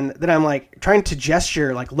 And then I'm like trying to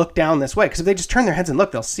gesture, like look down this way. Because if they just turn their heads and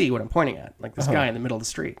look, they'll see what I'm pointing at. Like this guy in the middle of the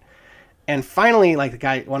street. And finally, like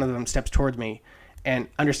one of them steps towards me and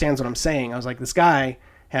understands what I'm saying. I was like, this guy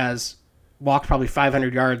has walked probably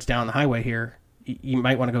 500 yards down the highway here. You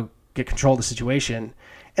might want to go get control of the situation.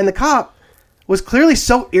 And the cop was clearly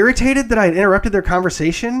so irritated that I had interrupted their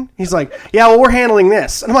conversation. He's like, yeah, well, we're handling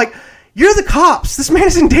this. And I'm like, you're the cops. This man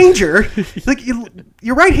is in danger. Like,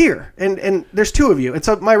 you're right here. And there's two of you. And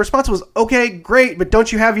so my response was, okay, great. But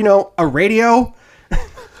don't you have, a radio?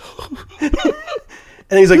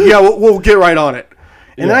 And he's like, yeah, we'll get right on it.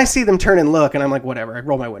 And then I see them turn and look, and I'm like, whatever. I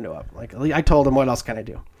roll my window up. Like, I told him, what else can I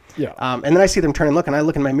do? Yeah. And then I see them turn and look, and I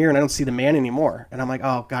look in my mirror, and I don't see the man anymore. And I'm like,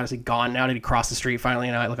 oh, God, is he gone now? Did he cross the street finally?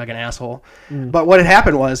 And I look like an asshole. But what had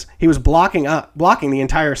happened was he was blocking the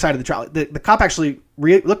entire side of the trolley. The cop actually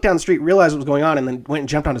looked down the street, realized what was going on, and then went and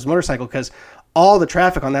jumped on his motorcycle because all the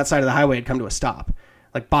traffic on that side of the highway had come to a stop.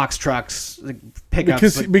 Like box trucks,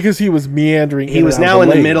 pickups. Because he was meandering. He was now in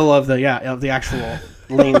the middle of the actual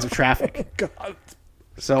lanes of traffic. God.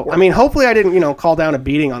 So, I mean, hopefully I didn't, call down a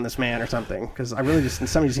beating on this man or something, because somebody just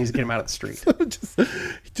needs to get him out of the street.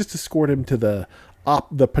 just escort him to the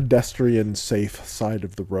pedestrian safe side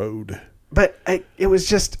of the road. But it was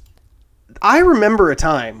just, I remember a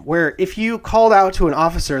time where if you called out to an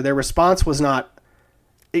officer, their response was not,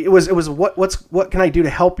 it was what can I do to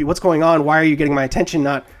help you? What's going on? Why are you getting my attention?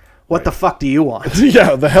 Not what the fuck do you want?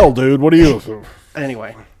 Yeah, the hell, dude. What are you?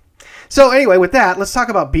 Anyway, with that, let's talk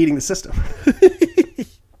about beating the system.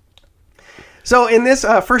 So in this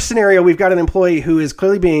first scenario, we've got an employee who is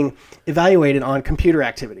clearly being evaluated on computer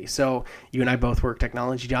activity. So you and I both work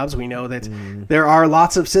technology jobs. We know that there are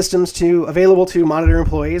lots of systems available to monitor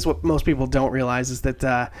employees. What most people don't realize is that,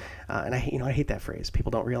 and I hate that phrase.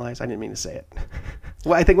 People don't realize. I didn't mean to say it.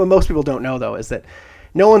 Well, I think what most people don't know though is that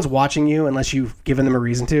no one's watching you unless you've given them a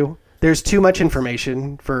reason to. There's too much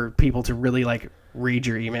information for people to really read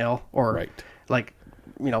your email or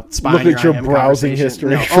spy look on at your IM browsing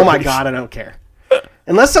history. No. Oh my God, I don't care.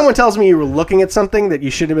 Unless someone tells me you were looking at something that you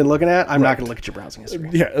shouldn't have been looking at, I'm not going to look at your browsing history.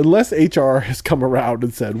 Yeah, unless HR has come around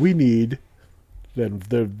and said we need, then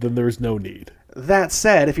there's no need. That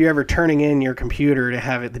said, if you're ever turning in your computer to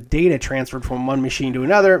have the data transferred from one machine to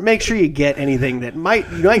another, make sure you get anything that you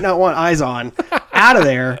might not want eyes on out of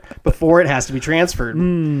there before it has to be transferred.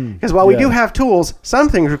 Because while we do have tools, some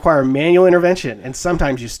things require manual intervention, and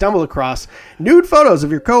sometimes you stumble across nude photos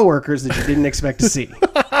of your coworkers that you didn't expect to see.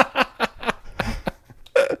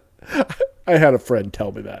 I had a friend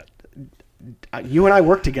tell me that. You and I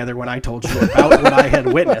worked together when I told you about what I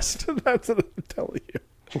had witnessed. That's what I'm telling you.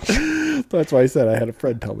 That's why I said I had a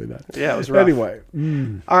friend tell me that. Yeah, it was rough. Anyway.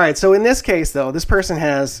 All right, so in this case, though, this person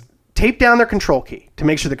has taped down their control key to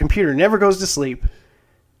make sure the computer never goes to sleep,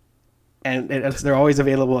 and they're always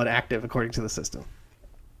available and active according to the system.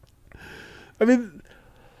 I mean,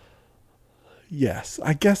 yes,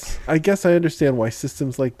 I guess I understand why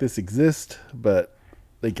systems like this exist, but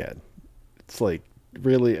again, it's like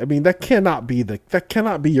really, I mean, that cannot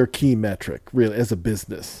be your key metric really as a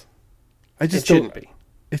business. It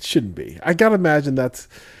shouldn't be. I gotta imagine that's,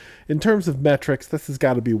 in terms of metrics, this has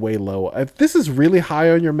got to be way low. If this is really high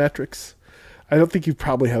on your metrics, I don't think you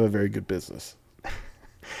probably have a very good business.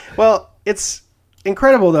 Well, it's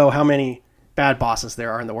incredible though how many bad bosses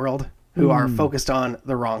there are in the world who are focused on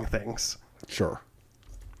the wrong things. Sure.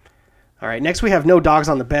 All right, next we have no dogs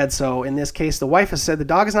on the bed. So in this case, the wife has said the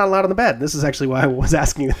dog is not allowed on the bed. This is actually why I was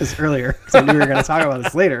asking you this earlier, because I knew we were going to talk about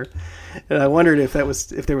this later. And I wondered if there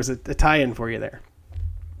was a tie-in for you there.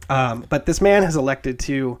 But this man has elected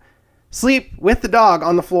to sleep with the dog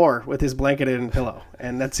on the floor with his blanket and pillow.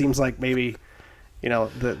 And that seems like maybe,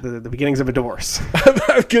 the beginnings of a divorce.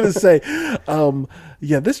 I'm going to say,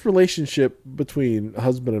 this relationship between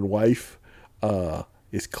husband and wife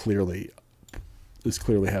is clearly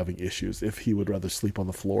having issues if he would rather sleep on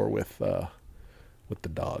the floor with the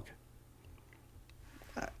dog.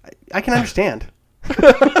 I can understand.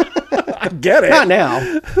 I get it. Not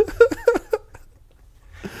now.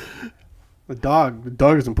 The dog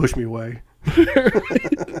doesn't push me away.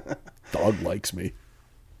 Dog likes me.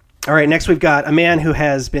 All right, next we've got a man who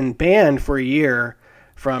has been banned for a year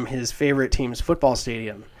from his favorite team's football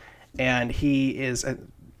stadium, and he has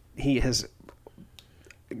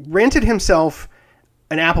rented himself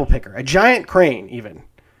an apple picker, a giant crane even,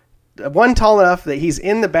 one tall enough that he's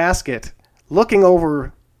in the basket looking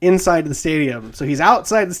over inside the stadium. So he's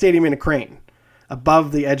outside the stadium in a crane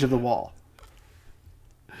above the edge of the wall.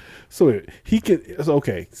 So I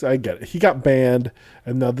get it. He got banned,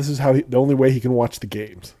 and now this is the only way he can watch the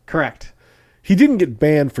games. Correct. He didn't get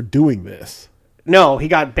banned for doing this. No, he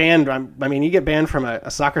got banned. I mean, you get banned from a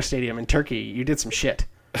soccer stadium in Turkey. You did some shit.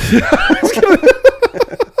 Yeah,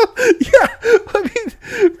 I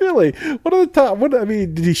mean, really, what are the top?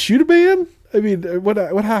 Did he shoot a man? I mean, what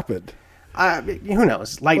happened? Who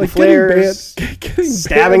knows? Lighting flares, getting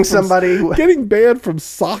stabbing somebody. Getting banned from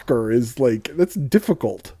soccer is that's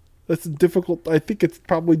difficult. That's difficult. I think it's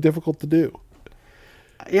probably difficult to do.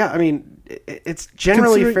 Yeah, I mean, it's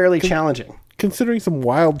generally fairly challenging. Considering some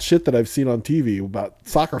wild shit that I've seen on TV about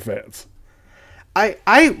soccer fans.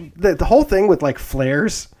 The whole thing with like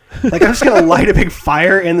flares, like I'm just gonna light a big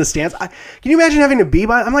fire in the stands. Can you imagine having to be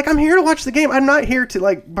by? I'm like, I'm here to watch the game. I'm not here to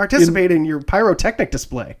like participate in your pyrotechnic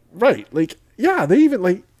display. Right? Like, yeah, they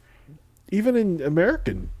even in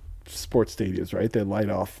American sports stadiums, right? They light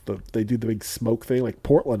off they do the big smoke thing. Like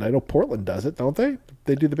Portland, I know Portland does it, don't they?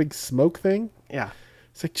 They do the big smoke thing. Yeah.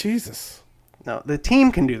 It's like, Jesus. No, the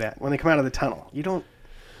team can do that when they come out of the tunnel. You don't.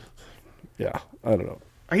 Yeah, I don't know.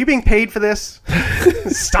 Are you being paid for this?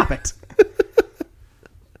 Stop it.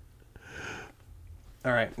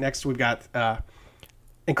 All right. Next, we've got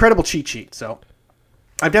incredible cheat sheet. So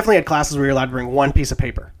I've definitely had classes where you're allowed to bring one piece of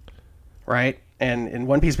paper, right? And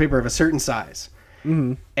one piece of paper of a certain size.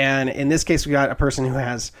 Mm-hmm. And in this case, we got a person who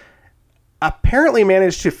has apparently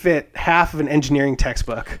managed to fit half of an engineering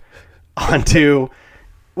textbook onto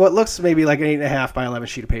what looks maybe like an 8.5 by 11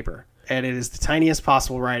 sheet of paper. And it is the tiniest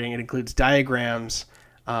possible writing. It includes diagrams,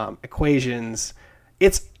 equations.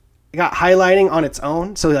 It's got highlighting on its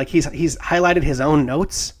own. So like he's highlighted his own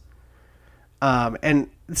notes. And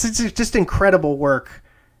it's just incredible work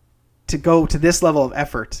to go to this level of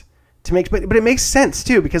effort to make, but it makes sense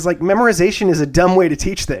too, because like memorization is a dumb way to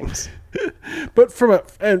teach things. But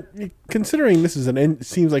and considering this is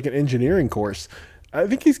seems like an engineering course, I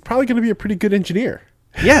think he's probably going to be a pretty good engineer.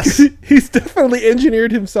 Yes. He's definitely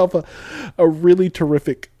engineered himself a really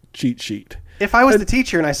terrific cheat sheet. If I was the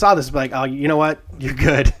teacher and I saw this, I'd be like, oh, you know what? You're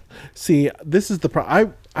good. See, this is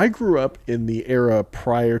the I grew up in the era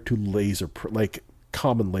prior to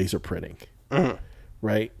common laser printing. Mm-hmm.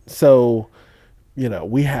 Right? So,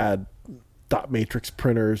 we had dot matrix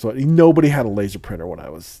printers. Nobody had a laser printer when I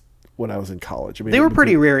was in college. I mean, they were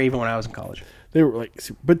pretty rare even when I was in college. They were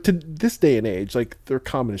but to this day and age, they're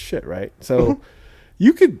common as shit, right? So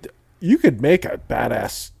you could make a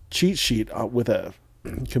badass cheat sheet with a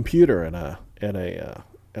computer and a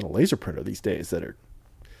laser printer these days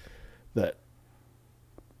that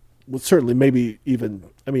would certainly maybe even.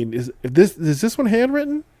 I mean, is this one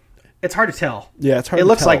handwritten? It's hard to tell. Yeah, it's hard. It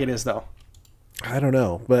looks tell. like it is though. I don't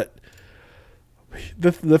know, but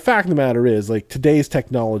the fact of the matter is, today's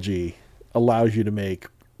technology allows you to make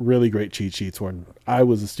really great cheat sheets. When I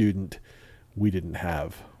was a student, we didn't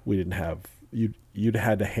have you'd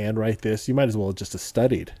had to handwrite this. You might as well have just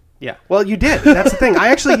studied. Yeah. Well, you did. That's the thing. I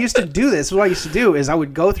actually used to do this. What I used to do is I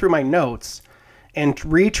would go through my notes and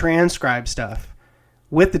retranscribe stuff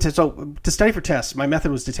with the so to study for tests. My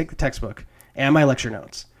method was to take the textbook and my lecture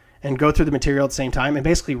notes and go through the material at the same time and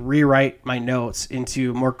basically rewrite my notes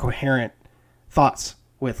into more coherent thoughts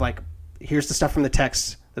with here's the stuff from the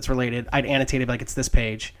text that's related. I'd annotate it like it's this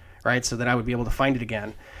page, right? So that I would be able to find it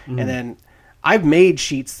again. Mm-hmm. And then I've made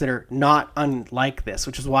sheets that are not unlike this,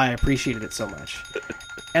 which is why I appreciated it so much.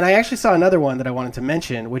 And I actually saw another one that I wanted to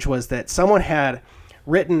mention, which was that someone had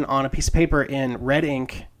written on a piece of paper in red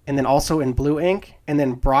ink and then also in blue ink and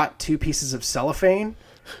then brought two pieces of cellophane,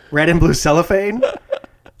 red and blue cellophane.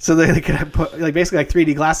 So they could put basically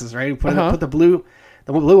 3D glasses, right? Put the blue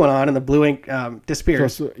one on and the blue ink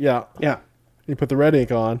disappears. So, yeah. Yeah. You put the red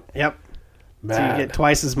ink on. Yep. Mad. So you get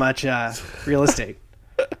twice as much real estate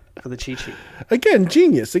for the cheat sheet. Again,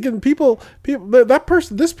 genius. Again,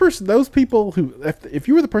 this person, those people who, if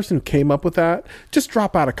you were the person who came up with that, just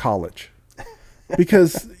drop out of college,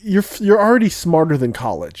 because you're already smarter than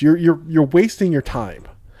college. You're wasting your time.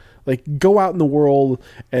 Go out in the world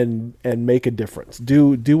and make a difference.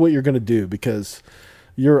 Do what you're going to do, because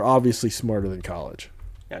you're obviously smarter than college.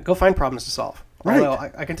 Yeah, go find problems to solve. Right.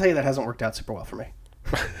 Although I can tell you that hasn't worked out super well for me.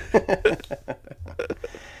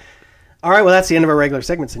 All right, well, that's the end of our regular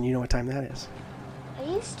segments, and you know what time that is. Are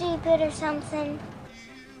you stupid or something?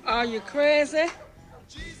 Are you crazy?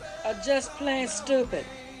 Or just plain stupid?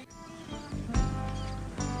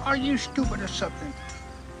 Are you stupid or something?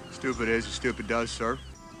 Stupid is as stupid does, sir.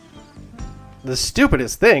 The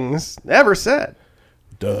stupidest things ever said.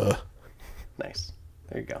 Duh. Nice.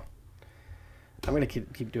 There you go. I'm going to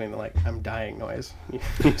keep doing the I'm dying noise.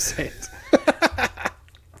 You say it.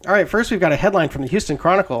 All right, first we've got a headline from the Houston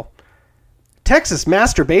Chronicle. Texas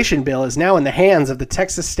masturbation bill is now in the hands of the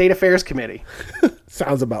Texas State Affairs Committee.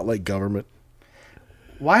 Sounds about like government.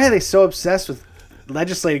 Why are they so obsessed with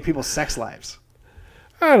legislating people's sex lives?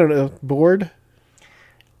 I don't know. Bored?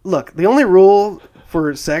 Look, the only rule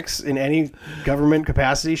for sex in any government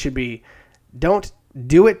capacity should be don't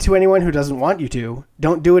do it to anyone who doesn't want you to.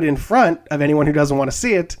 Don't do it in front of anyone who doesn't want to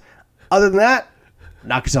see it. Other than that,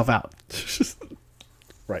 knock yourself out.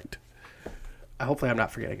 Right. Hopefully I'm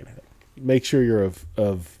not forgetting anything. make sure you're of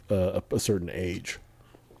a certain age.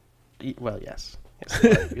 Well, yes.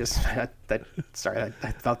 Sorry,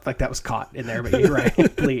 I felt like that was caught in there, but you're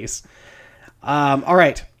right. Please. All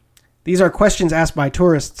right. These are questions asked by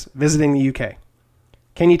tourists visiting the UK.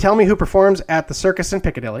 Can you tell me who performs at the circus in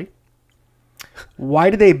Piccadilly? Why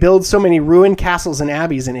do they build so many ruined castles and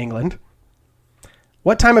abbeys in England?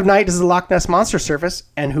 What time of night does the Loch Ness Monster surface,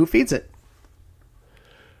 and who feeds it?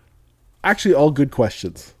 Actually, all good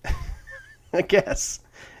questions. I guess,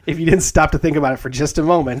 if you didn't stop to think about it for just a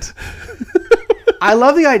moment. I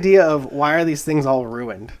love the idea of why are these things all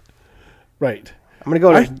ruined? Right. I'm going to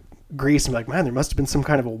go to Greece and be like, man, there must have been some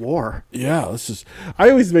kind of a war. Yeah, I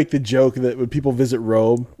always make the joke that when people visit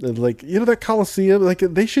Rome, and like, that Colosseum, like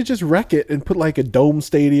they should just wreck it and put like a dome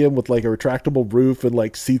stadium with like a retractable roof and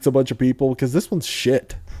like seats a bunch of people, because this one's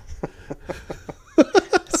shit.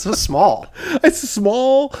 It's so small. It's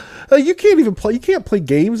small. You can't play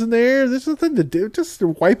games in there. There's nothing to do. Just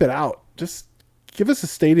wipe it out. Just give us a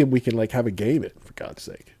stadium we can like have a game in, for God's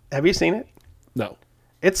sake. Have you seen it? No.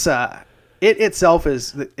 It's it itself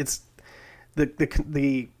is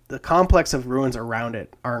the complex of ruins around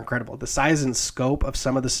it are incredible. The size and scope of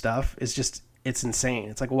some of the stuff is just, it's insane.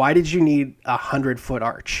 It's like, why did you need 100-foot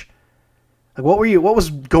arch? Like, what was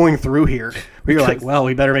going through here? Where you're like, well,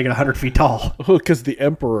 we better make it 100 feet tall. Because the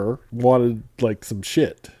emperor wanted like some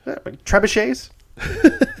shit. Trebuchets?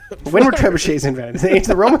 When were trebuchets invented? Did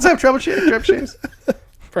the Romans have trebuchets?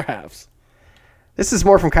 Perhaps. This is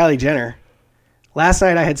more from Kylie Jenner. Last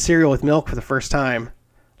night I had cereal with milk for the first time.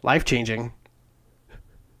 Life-changing.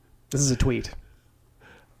 This is a tweet.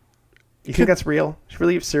 You think that's real? She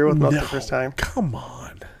really eat cereal with milk for the first time? Come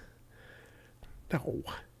on. No.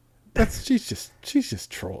 She's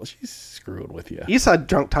just trolling. She's screwing with you. You saw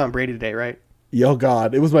Drunk Tom Brady today, right? Oh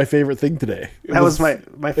God, it was my favorite thing today. That was my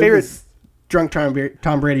favorite Drunk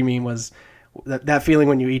Tom Brady meme was that feeling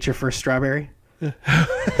when you eat your first strawberry. That's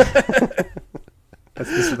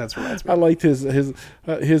what reminds me. I liked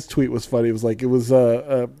his tweet was funny. It was like, it was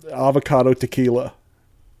avocado tequila.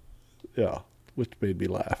 Yeah, which made me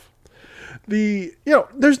laugh.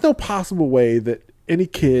 There's no possible way that any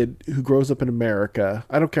kid who grows up in America,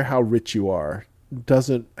 I don't care how rich you are,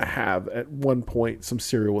 doesn't have at one point some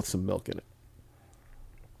cereal with some milk in it.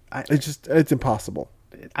 It's impossible.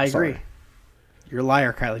 I agree. You're a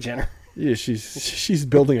liar, Kylie Jenner. Yeah, she's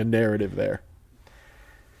building a narrative there.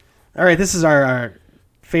 All right, this is our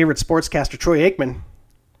favorite sportscaster, Troy Aikman.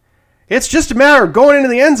 It's just a matter of going into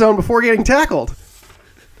the end zone before getting tackled.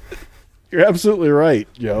 You're absolutely right,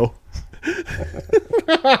 Joe.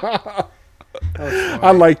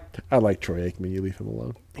 I like Troy Aikman. You leave him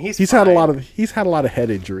alone. He's had a lot of head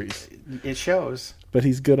injuries. It shows. But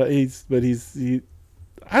he's good.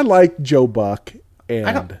 I like Joe Buck and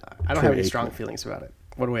I don't have any Aikman. strong feelings about it.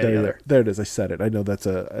 One way or the other. There it is. I said it. I know that's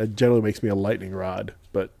it generally makes me a lightning rod,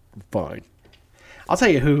 but fine. I'll tell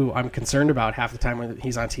you who I'm concerned about half the time when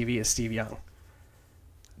he's on TV is Steve Young.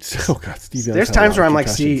 Oh God, Steve Young. There's times where I'm like,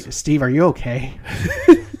 Steve, are you okay?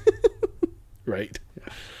 Right.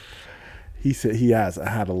 He said he has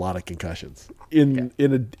had a lot of concussions in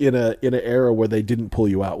an era where they didn't pull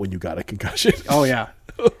you out when you got a concussion. Oh yeah,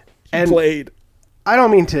 and played. I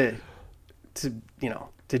don't mean to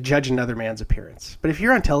judge another man's appearance, but if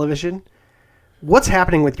you're on television, what's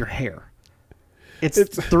happening with your hair? It's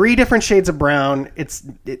 3 different shades of brown.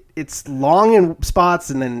 It's long in spots,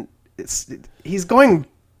 and then he's going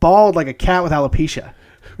bald like a cat with alopecia.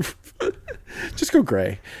 Just go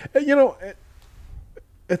gray.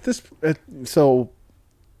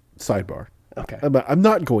 Sidebar. Okay. I'm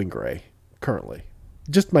not going gray currently.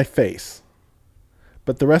 Just my face.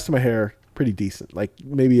 But the rest of my hair, pretty decent. Like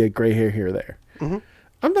maybe a gray hair here or there. Mm-hmm.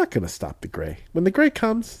 I'm not going to stop the gray. When the gray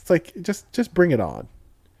comes, it's like, just bring it on.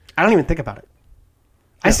 I don't even think about it.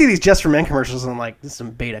 Yeah. I see these Just for Men commercials and I'm like, this is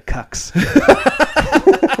some beta cucks.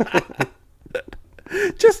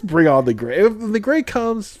 Just bring on the gray. If the gray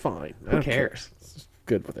comes, fine. Who cares?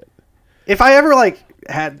 Good with it. If I ever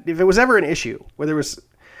if it was ever an issue where there was,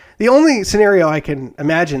 the only scenario I can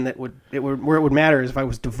imagine that where it would matter is if I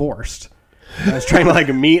was divorced. I was trying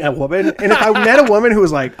to meet a woman, and if I met a woman who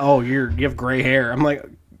was like, "Oh, you have gray hair," I'm like,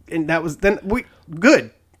 and that was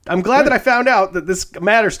good. I'm glad that I found out that this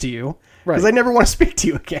matters to you because I never want to speak to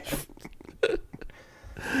you again.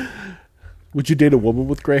 Would you date a woman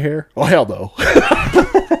with gray hair? Oh hell no.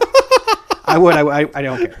 I would. I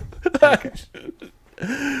don't care.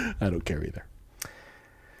 I don't care either.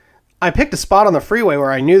 I picked a spot on the freeway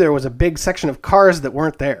where I knew there was a big section of cars that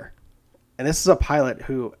weren't there, and this is a pilot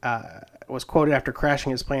who was quoted after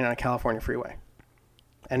crashing his plane on a California freeway.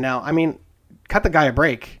 And now, cut the guy a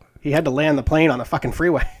break. He had to land the plane on the fucking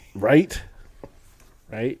freeway. Right.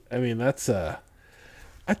 Right. I mean, that's I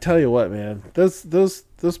tell you what, man. Those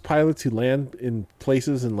pilots who land in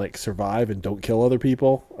places and like survive and don't kill other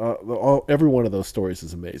people. Every one of those stories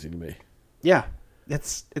is amazing to me. Yeah,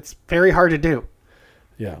 it's very hard to do.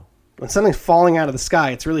 Yeah. When something's falling out of the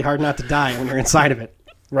sky, it's really hard not to die when you're inside of it.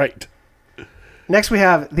 Right. Next we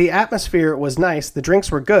have, the atmosphere was nice, the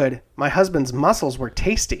drinks were good, my husband's mussels were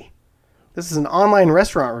tasty. This is an online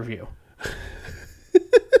restaurant review.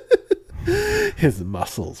 His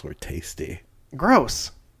mussels were tasty.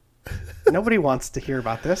 Gross. Nobody wants to hear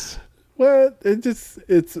about this. Well, it's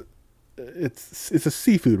a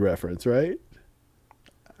seafood reference, right?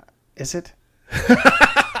 Is it?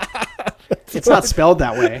 It's not spelled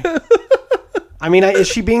that way. I mean, is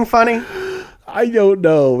she being funny? I don't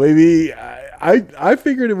know. Maybe I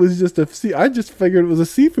figured it was just I just figured it was a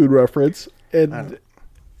seafood reference, and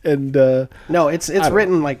no, it's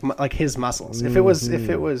written like his muscles. If it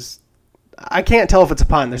was, I can't tell if it's a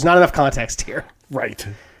pun. There's not enough context here. Right.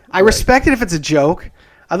 I respect it if it's a joke.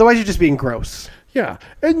 Otherwise, you're just being gross. Yeah,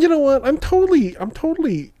 and you know what? I'm totally.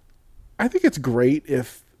 I think it's great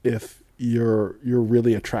if you're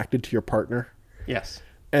really attracted to your partner. Yes.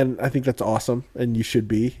 And I think that's awesome, and you should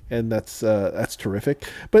be, and that's terrific.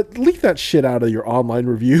 But leave that shit out of your online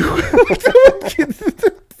review. No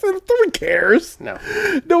one cares. No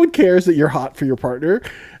one cares that you're hot for your partner.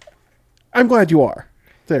 I'm glad you are.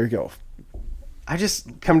 There you go. I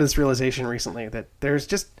just come to this realization recently that there's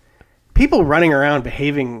just people running around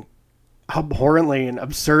behaving abhorrently and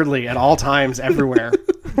absurdly at all times everywhere.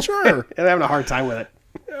 Sure. And having a hard time with it.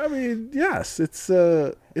 I mean, yes, that's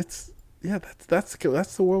the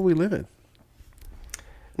world we live in.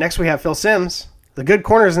 Next we have Phil Simms. The good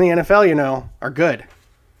corners in the NFL, are good.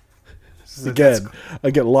 Again, I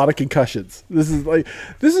get a lot of concussions. This is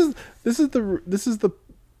the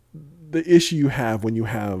issue you have when you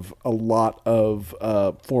have a lot of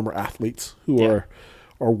former athletes who are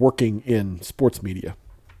working in sports media.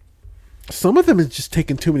 Some of them have just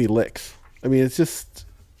taken too many licks. I mean, it's just,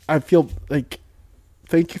 I feel like,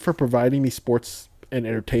 thank you for providing me sports and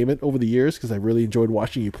entertainment over the years, because I really enjoyed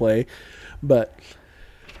watching you play, but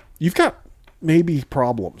you've got maybe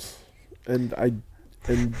problems, and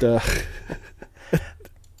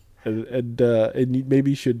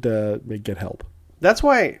maybe you should get help. That's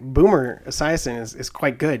why Boomer Esiason is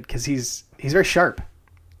quite good, because he's very sharp.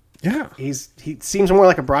 Yeah, he seems more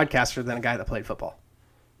like a broadcaster than a guy that played football.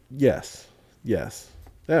 Yes. Yeah,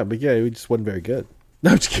 but yeah, he just wasn't very good.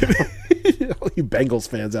 No, I'm just kidding. All you Bengals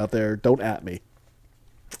fans out there, don't at me.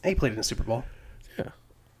 He played in a Super Bowl. Yeah.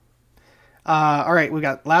 All right, we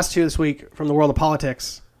got last two this week from the world of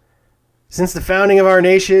politics. Since the founding of our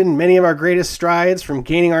nation, many of our greatest strides, from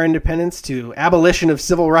gaining our independence to abolition of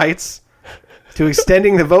civil rights to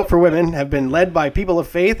extending the vote for women, have been led by people of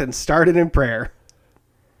faith and started in prayer.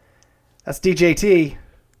 That's DJT,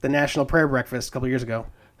 the National Prayer Breakfast, a couple years ago.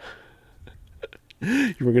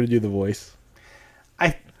 You were going to do the voice.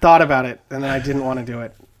 I thought about it, and then I didn't want to do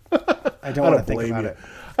it. I don't want to think about it.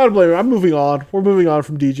 I don't blame you. I'm moving on. We're moving on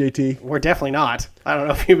from DJT. We're definitely not. I don't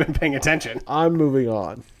know if you've been paying attention. I'm moving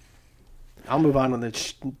on. I'll move on when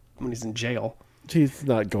he's in jail. He's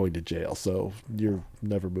not going to jail, so you're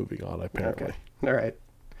never moving on, apparently. Okay. All right.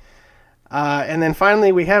 And then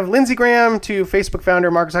finally, we have Lindsey Graham to Facebook founder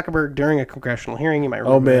Mark Zuckerberg during a congressional hearing. You might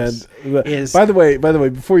remember. By the way,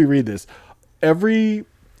 before you read this, every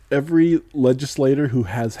legislator who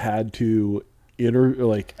has had to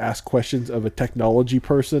ask questions of a technology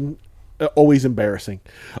person, always embarrassing.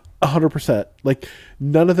 100%. Like,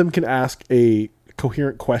 none of them can ask a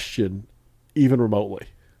coherent question even remotely.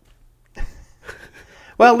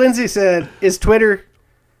 Well, Lindsey said, "Is Twitter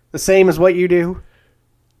the same as what you do?"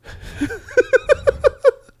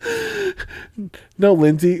 No,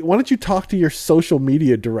 Lindsey, why don't you talk to your social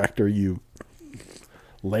media director, you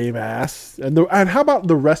lame ass? And how about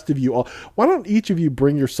the rest of you all? Why don't each of you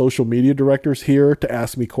bring your social media directors here to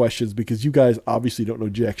ask me questions, because you guys obviously don't know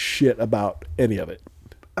jack shit about any of it.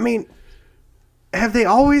 I mean, have they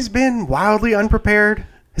always been wildly unprepared?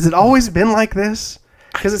 Has it always been like this?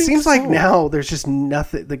 Because it seems like now there's just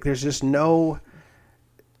nothing. Like, there's just no.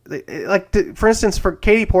 For instance, for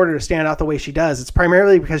Katie Porter to stand out the way she does, it's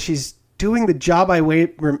primarily because she's doing the job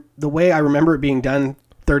the way I remember it being done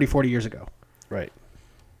 30, 40 years ago. Right.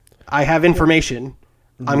 I have information.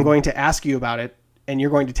 Mm-hmm. I'm going to ask you about it, and you're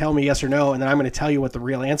going to tell me yes or no, and then I'm going to tell you what the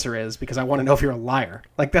real answer is, because I want to know if you're a liar.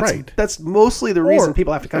 Like, that's mostly the reason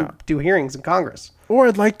people have to come do hearings in Congress. Or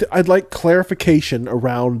I'd like clarification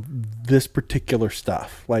around this particular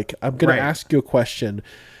stuff. Like, I'm going to ask you a question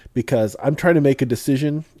because I'm trying to make a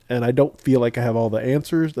decision, and I don't feel like I have all the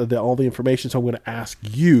answers, all the information. So I'm going to ask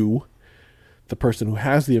you, the person who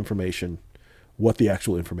has the information, what the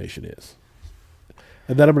actual information is.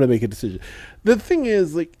 And then I'm going to make a decision. The thing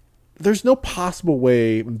is, like, there's no possible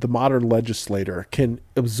way the modern legislator can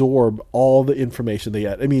absorb all the information they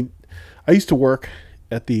get. I mean, I used to work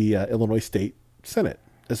at the Illinois State Senate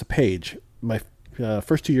as a page my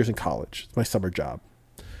first 2 years in college. It's my summer job.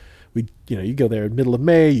 You go there in the middle of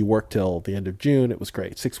May, you work till the end of June. It was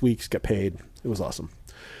great. 6 weeks, get paid. It was awesome.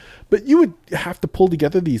 But you would have to pull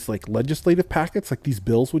together these like legislative packets, like these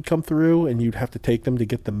bills would come through, and you'd have to take them to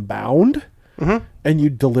get them bound. Mm-hmm. And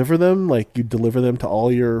you'd deliver them to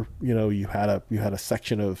all your, you had a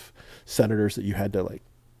section of senators that you had to like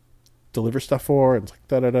deliver stuff for, and it's like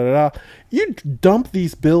da-da-da-da-da. You'd dump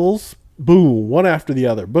these bills, boom, one after the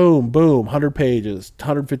other, boom, boom, 100 pages,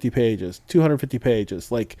 150 pages, 250 pages.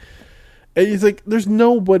 Like, and it's like, there's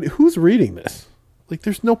nobody who's reading this. Like,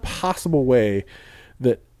 there's no possible way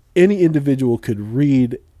that any individual could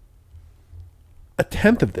read a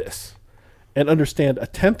tenth of this and understand a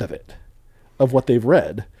tenth of it, of what they've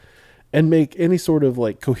read, and make any sort of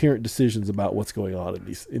like coherent decisions about what's going on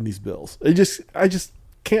in these bills. I just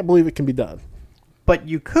can't believe it can be done. But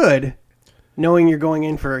you could, knowing you're going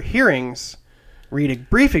in for hearings, read a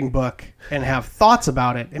briefing book and have thoughts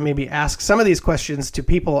about it, and maybe ask some of these questions to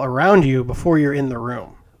people around you before you're in the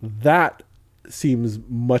room. That seems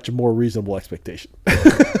much more reasonable expectation.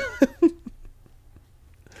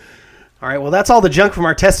 All right, well, that's all the junk from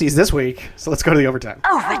our testies this week, so let's go to the overtime.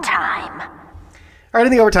 Overtime. All right,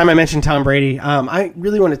 in the overtime, I mentioned Tom Brady. I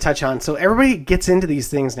really want to touch on, so everybody gets into these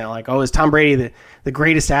things now, like, is Tom Brady the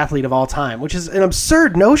greatest athlete of all time, which is an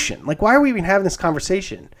absurd notion. Like, why are we even having this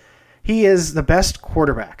conversation? He is the best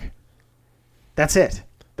quarterback. That's it.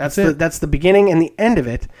 That's the beginning and the end of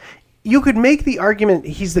it. You could make the argument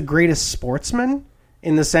he's the greatest sportsman,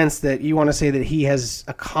 in the sense that you want to say that he has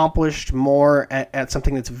accomplished more at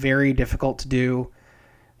something that's very difficult to do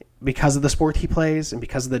because of the sport he plays and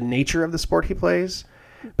because of the nature of the sport he plays.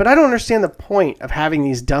 But I don't understand the point of having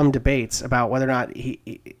these dumb debates about whether or not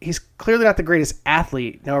he's clearly not the greatest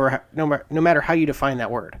athlete, no matter how you define that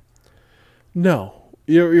word. No,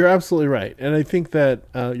 you're absolutely right. And I think that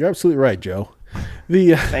you're absolutely right, Joe.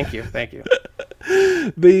 Thank you.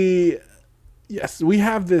 Yes, we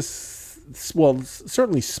have this. Well,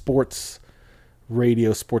 certainly sports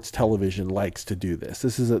radio, sports television likes to do this.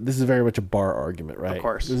 This is very much a bar argument, right? Of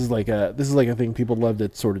course. This is like a thing people love to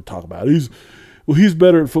sort of talk about. He's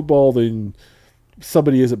better at football than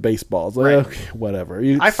somebody is at baseball. It's like, right. Okay, whatever.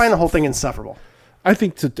 I find the whole thing insufferable. I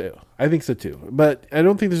think so too. But I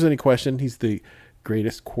don't think there's any question he's the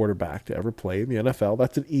greatest quarterback to ever play in the NFL.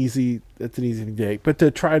 That's an easy thing to take. But to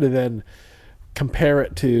try to then compare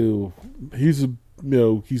it to he's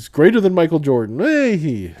greater than Michael Jordan.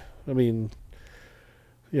 It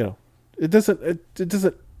doesn't.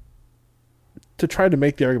 To try to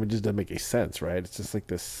make the argument just doesn't make any sense, right? It's just like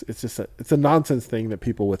this. It's a nonsense thing that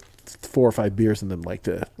people with 4 or 5 beers in them like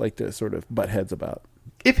to sort of butt heads about.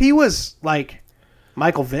 If he was like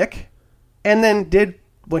Michael Vick, and then did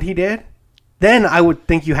what he did, then I would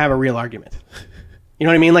think you have a real argument. You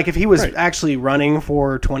know what I mean? Like if he was actually running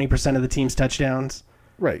for 20% of the team's touchdowns,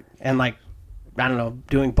 right? And like, I don't know,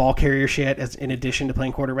 doing ball carrier shit as in addition to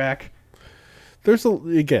playing quarterback. And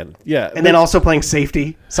then also playing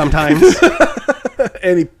safety sometimes.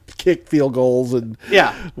 And he kicked field goals and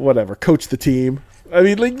whatever, coach the team. I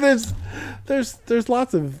mean, like there's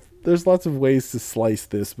lots of ways to slice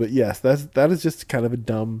this, but yes, that is just kind of a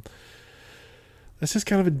dumb. That's just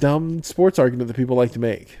kind of a dumb sports argument that people like to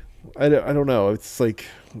make. I don't know. It's like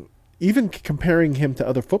even comparing him to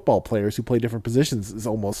other football players who play different positions is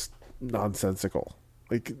almost nonsensical.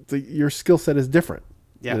 Like your skill set is different.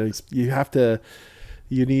 Yeah,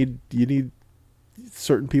 you need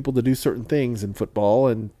certain people to do certain things in football,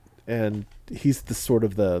 and he's the sort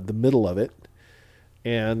of the middle of it,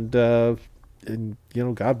 and God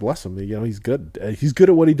bless him. He's good. He's good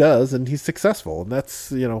at what he does, and he's successful, and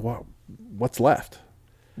that's what's left.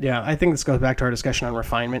 Yeah, I think this goes back to our discussion on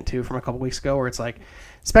refinement too from a couple weeks ago, where it's like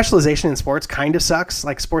specialization in sports kind of sucks.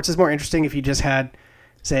 Like sports is more interesting if you just had,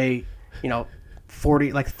 say,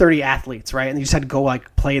 30 athletes, right? And you just had to go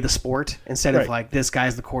like play the sport instead of like this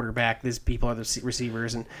guy's the quarterback, these people are the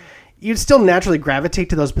receivers, and you'd still naturally gravitate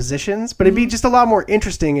to those positions, but it'd be just a lot more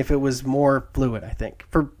interesting if it was more fluid, I think,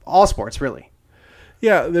 for all sports, really.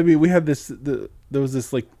 Yeah, I mean, we had there was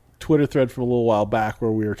this like Twitter thread from a little while back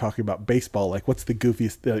where we were talking about baseball, like what's the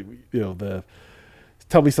goofiest,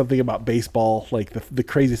 tell me something about baseball, like the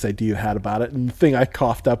craziest idea you had about it, and the thing I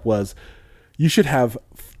coughed up was you should have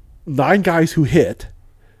 9 guys who hit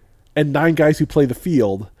and 9 guys who play the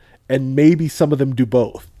field, and maybe some of them do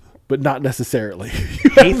both, but not necessarily.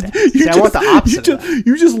 Hate that. See, I want the opposite of that.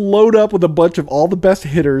 You just load up with a bunch of all the best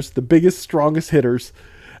hitters, the biggest, strongest hitters,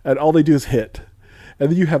 and all they do is hit. And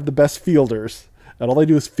then you have the best fielders, and all they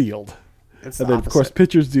do is field. It's And the then, of course, opposite.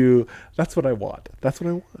 pitchers do. That's what I want. That's what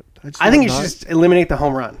I want. I think you should just eliminate the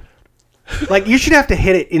home run. Like, you should have to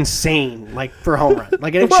hit it insane, like, for a home run.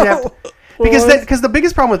 Like, it should have to, because the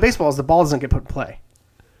biggest problem with baseball is the ball doesn't get put in play.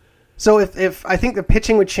 So if I think the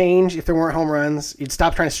pitching would change if there weren't home runs, you'd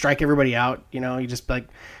stop trying to strike everybody out. You know, you just like,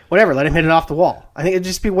 whatever, let him hit it off the wall. I think it'd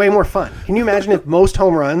just be way more fun. Can you imagine if most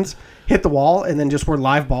home runs hit the wall and then just were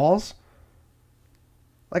live balls?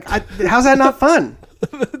 Like, how's that not fun?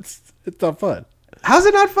 it's not fun. How's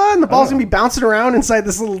it not fun? The ball's going to be bouncing around inside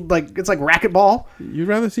this little, like, it's like racquetball. You'd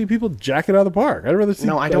rather see people jack it out of the park. I'd rather see.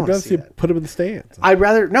 No, I don't I'd rather see see that. put them in the stands.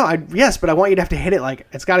 Yes, but I want you to have to hit it like,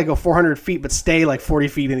 it's got to go 400 feet, but stay like 40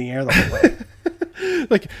 feet in the air the whole way.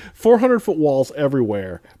 Like 400-foot walls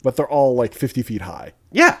everywhere, but they're all like 50 feet high.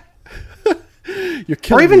 Yeah. You're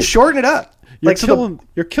killing. Or even shorten it up. You're Like, so killing.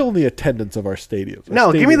 You're killing the attendance of our stadiums.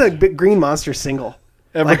 no, give me the big green monster single.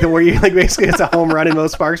 Like the where you like basically it's a home run in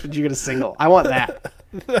most parks, but you get a single. I want that.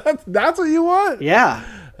 That's what you want. Yeah.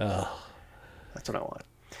 That's what I want.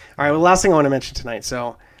 All right. Well, the last thing I want to mention tonight.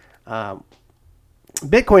 So,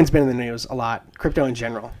 Bitcoin's been in the news a lot. Crypto in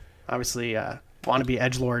general. Obviously, wannabe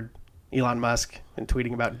edgelord Elon Musk been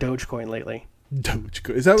tweeting about Dogecoin lately.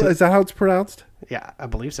 Dogecoin. Is that how it's pronounced? Yeah, I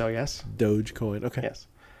believe so. Yes. Dogecoin. Okay. Yes.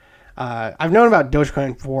 I've known about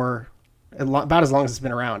Dogecoin for about as long as it's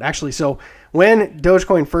been around. Actually, so when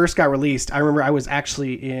Dogecoin first got released, I remember I was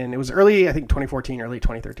actually it was early, I think 2014 or late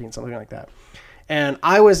 2013, something like that. And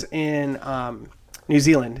I was in New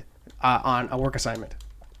Zealand on a work assignment.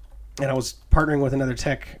 And I was partnering with another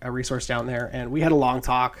tech resource down there. And we had a long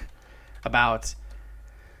talk about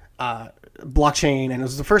blockchain. And it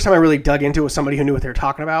was the first time I really dug into it with somebody who knew what they were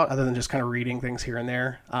talking about, other than just kind of reading things here and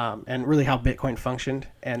there, and really how Bitcoin functioned.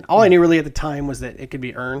 And all I knew really at the time was that it could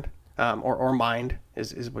be earned or mined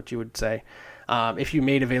is what you would say. If you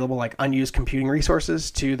made available like unused computing resources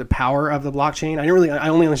to the power of the blockchain. I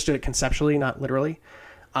only understood it conceptually, not literally.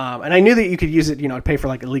 And I knew that you could use it, to pay for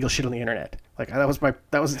like illegal shit on the internet. Like that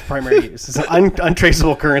was its primary use. It's an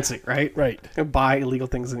untraceable currency, right? Right. Buy illegal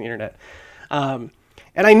things on the internet.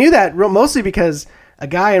 And I knew that mostly because a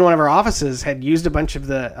guy in one of our offices had used a bunch of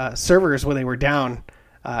the servers when they were down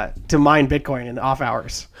to mine Bitcoin in the off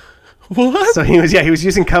hours. What? So he was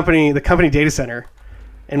using the company data center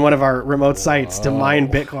in one of our remote sites to mine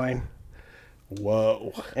Bitcoin,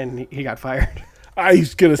 Whoa. and he got fired. I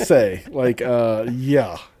was gonna say,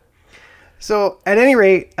 yeah. So at any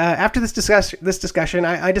rate, after this discussion,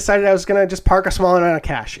 I decided I was going to just park a small amount of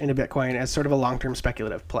cash into Bitcoin as sort of a long-term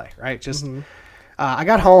speculative play, right? Just I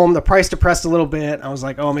got home, the price depressed a little bit. I was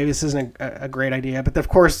like, oh, maybe this isn't a great idea. But of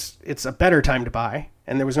course, it's a better time to buy.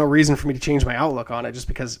 And there was no reason for me to change my outlook on it just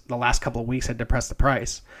because the last couple of weeks had depressed the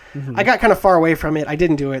price. I got kind of far away from it. I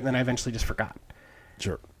didn't do it, and then I eventually just forgot.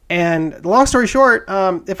 Sure. And long story short,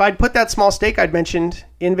 if I'd put that small stake I'd mentioned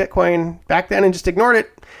in Bitcoin back then and just ignored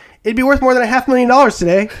it, it'd be worth more than $500,000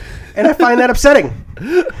 today. And I find that upsetting.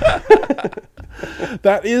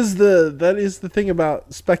 That is the thing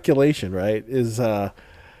about speculation, right? Is I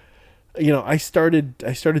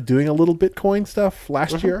started doing a little Bitcoin stuff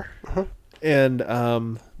last year, and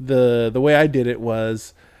the way I did it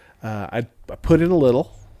was I put in a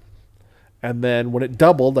little, and then when it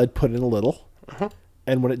doubled, I'd put in a little,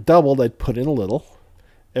 and when it doubled, I'd put in a little,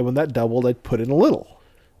 and when that doubled, I'd put in a little,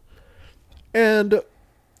 and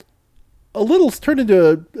a little's turned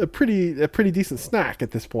into a pretty decent snack at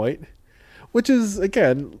this point. Which is,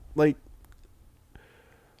 again, like,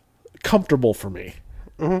 comfortable for me.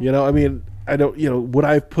 I mean, I don't, would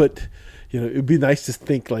I put, it'd be nice to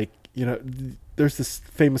think, like, there's this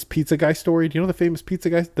famous pizza guy story. Do you know the famous pizza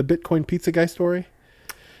guy, the Bitcoin pizza guy story?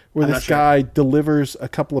 Where this guy delivers a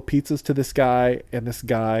couple of pizzas to this guy, and this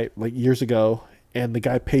guy, like, years ago, and the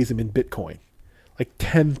guy pays him in Bitcoin. Like,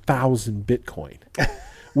 10,000 Bitcoin.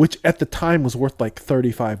 Which, at the time, was worth, like,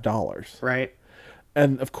 $35. Right.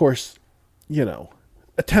 And, of course...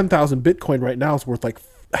 a 10,000 Bitcoin right now is worth like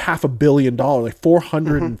 $500 million, like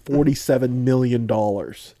 $447 million.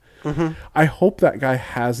 I hope that guy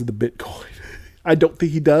has the Bitcoin. I don't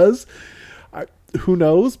think he does. Who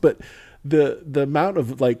knows? But the amount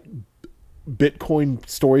of like Bitcoin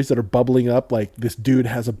stories that are bubbling up, like this dude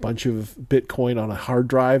has a bunch of Bitcoin on a hard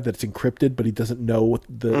drive that's encrypted, but he doesn't know what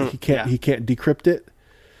he can't decrypt it.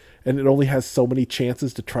 And it only has so many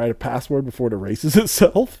chances to try to password before it erases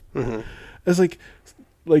itself. It's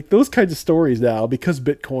like those kinds of stories now, because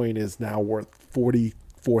Bitcoin is now worth $40,000,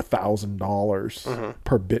 $4,000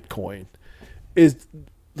 per Bitcoin.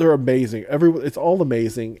 They're amazing. It's all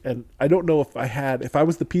amazing. And I don't know if I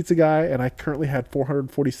was the pizza guy and I currently had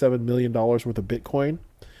 $447 million worth of Bitcoin,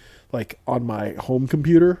 like on my home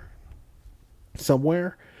computer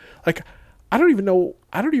somewhere. Like, I don't even know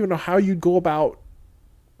how you'd go about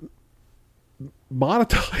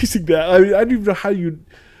monetizing that. I mean,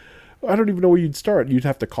 I don't even know where you'd start. You'd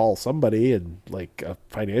have to call somebody and like a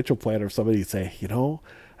financial planner or somebody and say,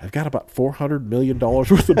 I've got about $400 million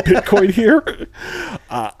worth of Bitcoin here.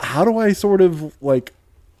 How do I sort of like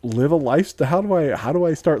live a lifestyle? How do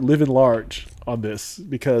I start living large on this?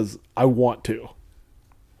 Because I want to.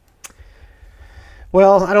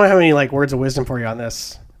 Well, I don't have any like words of wisdom for you on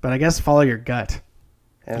this, but I guess follow your gut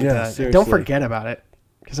and don't forget about it.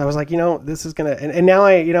 Because I was like, this is gonna, and now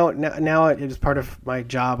now it is part of my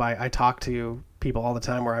job. I talk to people all the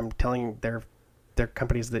time where I'm telling their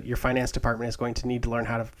companies that your finance department is going to need to learn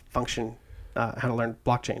how to function, how to learn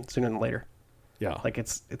blockchain sooner than later. Yeah, like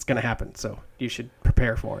it's going to happen. So you should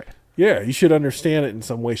prepare for it. Yeah, you should understand it in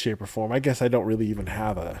some way, shape, or form. I guess I don't really even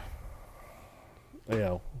have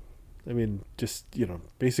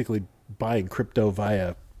basically buying crypto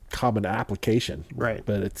via common application. Right.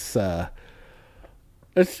 But it's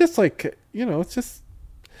just like, it's just,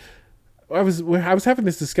 I was having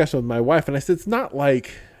this discussion with my wife and I said,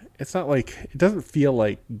 it doesn't feel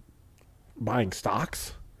like buying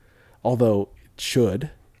stocks, although it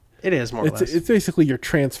should. It is more or less. It's basically you're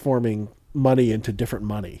transforming money into different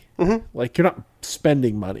money. Mm-hmm. Like you're not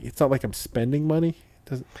spending money. It's not like I'm spending money.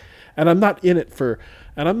 And I'm not in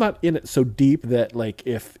it so deep that like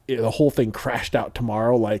if the whole thing crashed out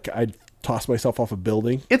tomorrow, like I'd toss myself off a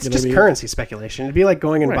building. It's just currency speculation. It'd be like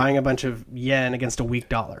going and buying a bunch of yen against a weak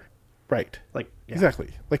dollar. Right. Like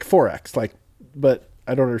exactly. Like Forex. But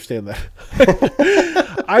I don't understand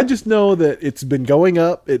that. I just know that it's been going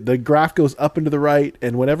up. The graph goes up and to the right,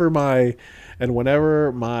 and whenever my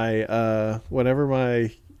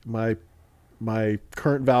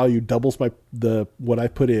current value doubles what I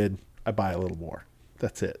put in, I buy a little more.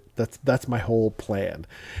 That's it. That's my whole plan.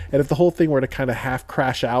 And if the whole thing were to kind of half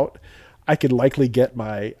crash out, I could likely get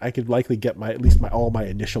all my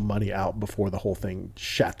initial money out before the whole thing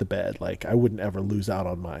shat the bed. Like I wouldn't ever lose out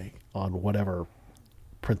on whatever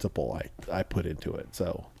principle I put into it.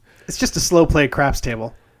 So it's just a slow play craps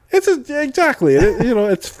table. Exactly.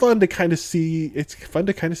 It's fun to kind of see. It's fun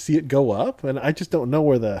to kind of see it go up, and I just don't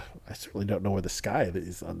know I certainly don't know where the sky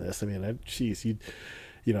is on this. I mean,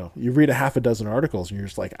 you read a half a dozen articles, and you're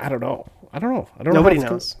just like, I don't know. Nobody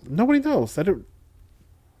knows. Nobody knows. I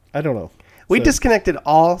don't know. We disconnected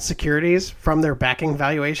all securities from their backing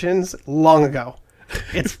valuations long ago.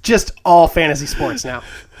 It's just all fantasy sports now.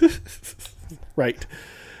 Right.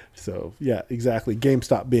 So yeah, exactly.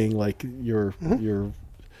 GameStop being like your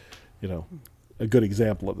a good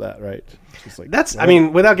example of that, right? Just like, I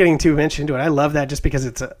mean, without getting too much into it, I love that just because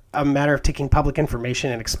it's a matter of taking public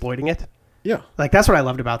information and exploiting it. Yeah. Like that's what I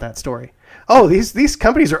loved about that story. Oh, these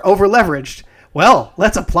companies are over leveraged. Well,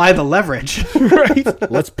 let's apply the leverage. Right.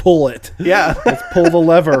 Let's pull it. Yeah. Let's pull the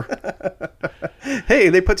lever. Hey,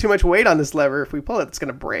 they put too much weight on this lever. If we pull it, it's going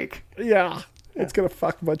to break. Yeah. It's going to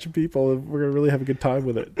fuck a bunch of people, and we're going to really have a good time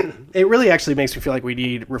with it. It really actually makes me feel like we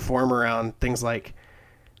need reform around things like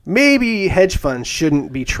maybe hedge funds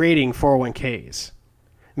shouldn't be trading 401ks.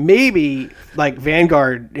 Maybe like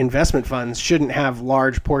Vanguard investment funds shouldn't have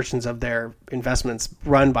large portions of their investments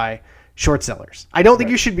run by short sellers. I don't think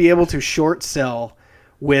you should be able to short sell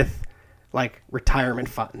with like retirement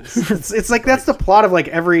funds. It's like that's the plot of like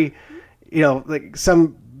every, like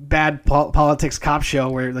some bad politics cop show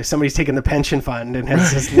where like somebody's taken the pension fund and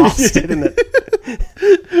has lost it in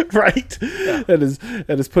the right. Yeah.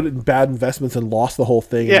 and has put it in bad investments and lost the whole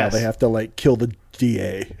thing. And now they have to like kill the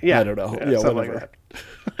DA. Yeah. I don't know. Yeah, whatever. Like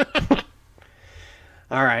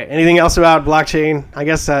all right. Anything else about blockchain? I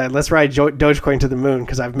guess let's ride Dogecoin to the moon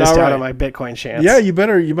because I've missed out on my Bitcoin chance. Yeah, you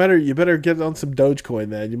better get on some Dogecoin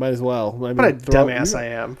then. You might as well. I mean, what a dumbass I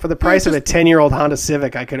am! For the price of a 10-year-old Honda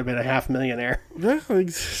Civic, I could have been a half millionaire. Yeah,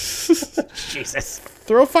 Jesus.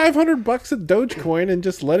 Throw $500 at Dogecoin and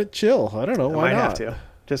just let it chill. I don't know. Why not? Have to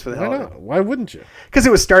just for the hell of it. Why wouldn't you? Because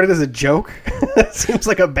it was started as a joke. It seems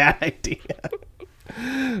like a bad idea.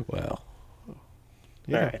 Well,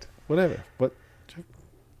 yeah, all right, whatever. But.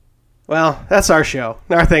 Well, that's our show.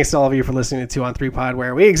 Our thanks to all of you for listening to 2 on 3 Pod,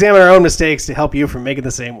 where we examine our own mistakes to help you from making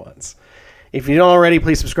the same ones. If you don't already,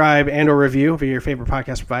 please subscribe and or review via your favorite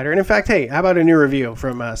podcast provider. And in fact, hey, how about a new review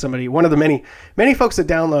from somebody, one of the many folks that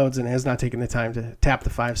downloads and has not taken the time to tap the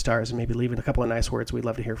 5 stars and maybe leave a couple of nice words. We'd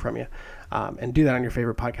love to hear from you. And do that on your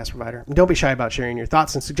favorite podcast provider. And don't be shy about sharing your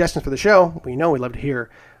thoughts and suggestions for the show. We know we'd love to hear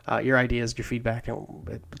your ideas, your feedback.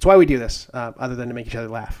 And it's why we do this, other than to make each other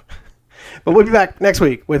laugh. But we'll be back next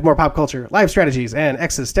week with more pop culture, life strategies, and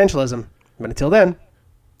existentialism. But until then,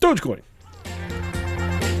 Dogecoin.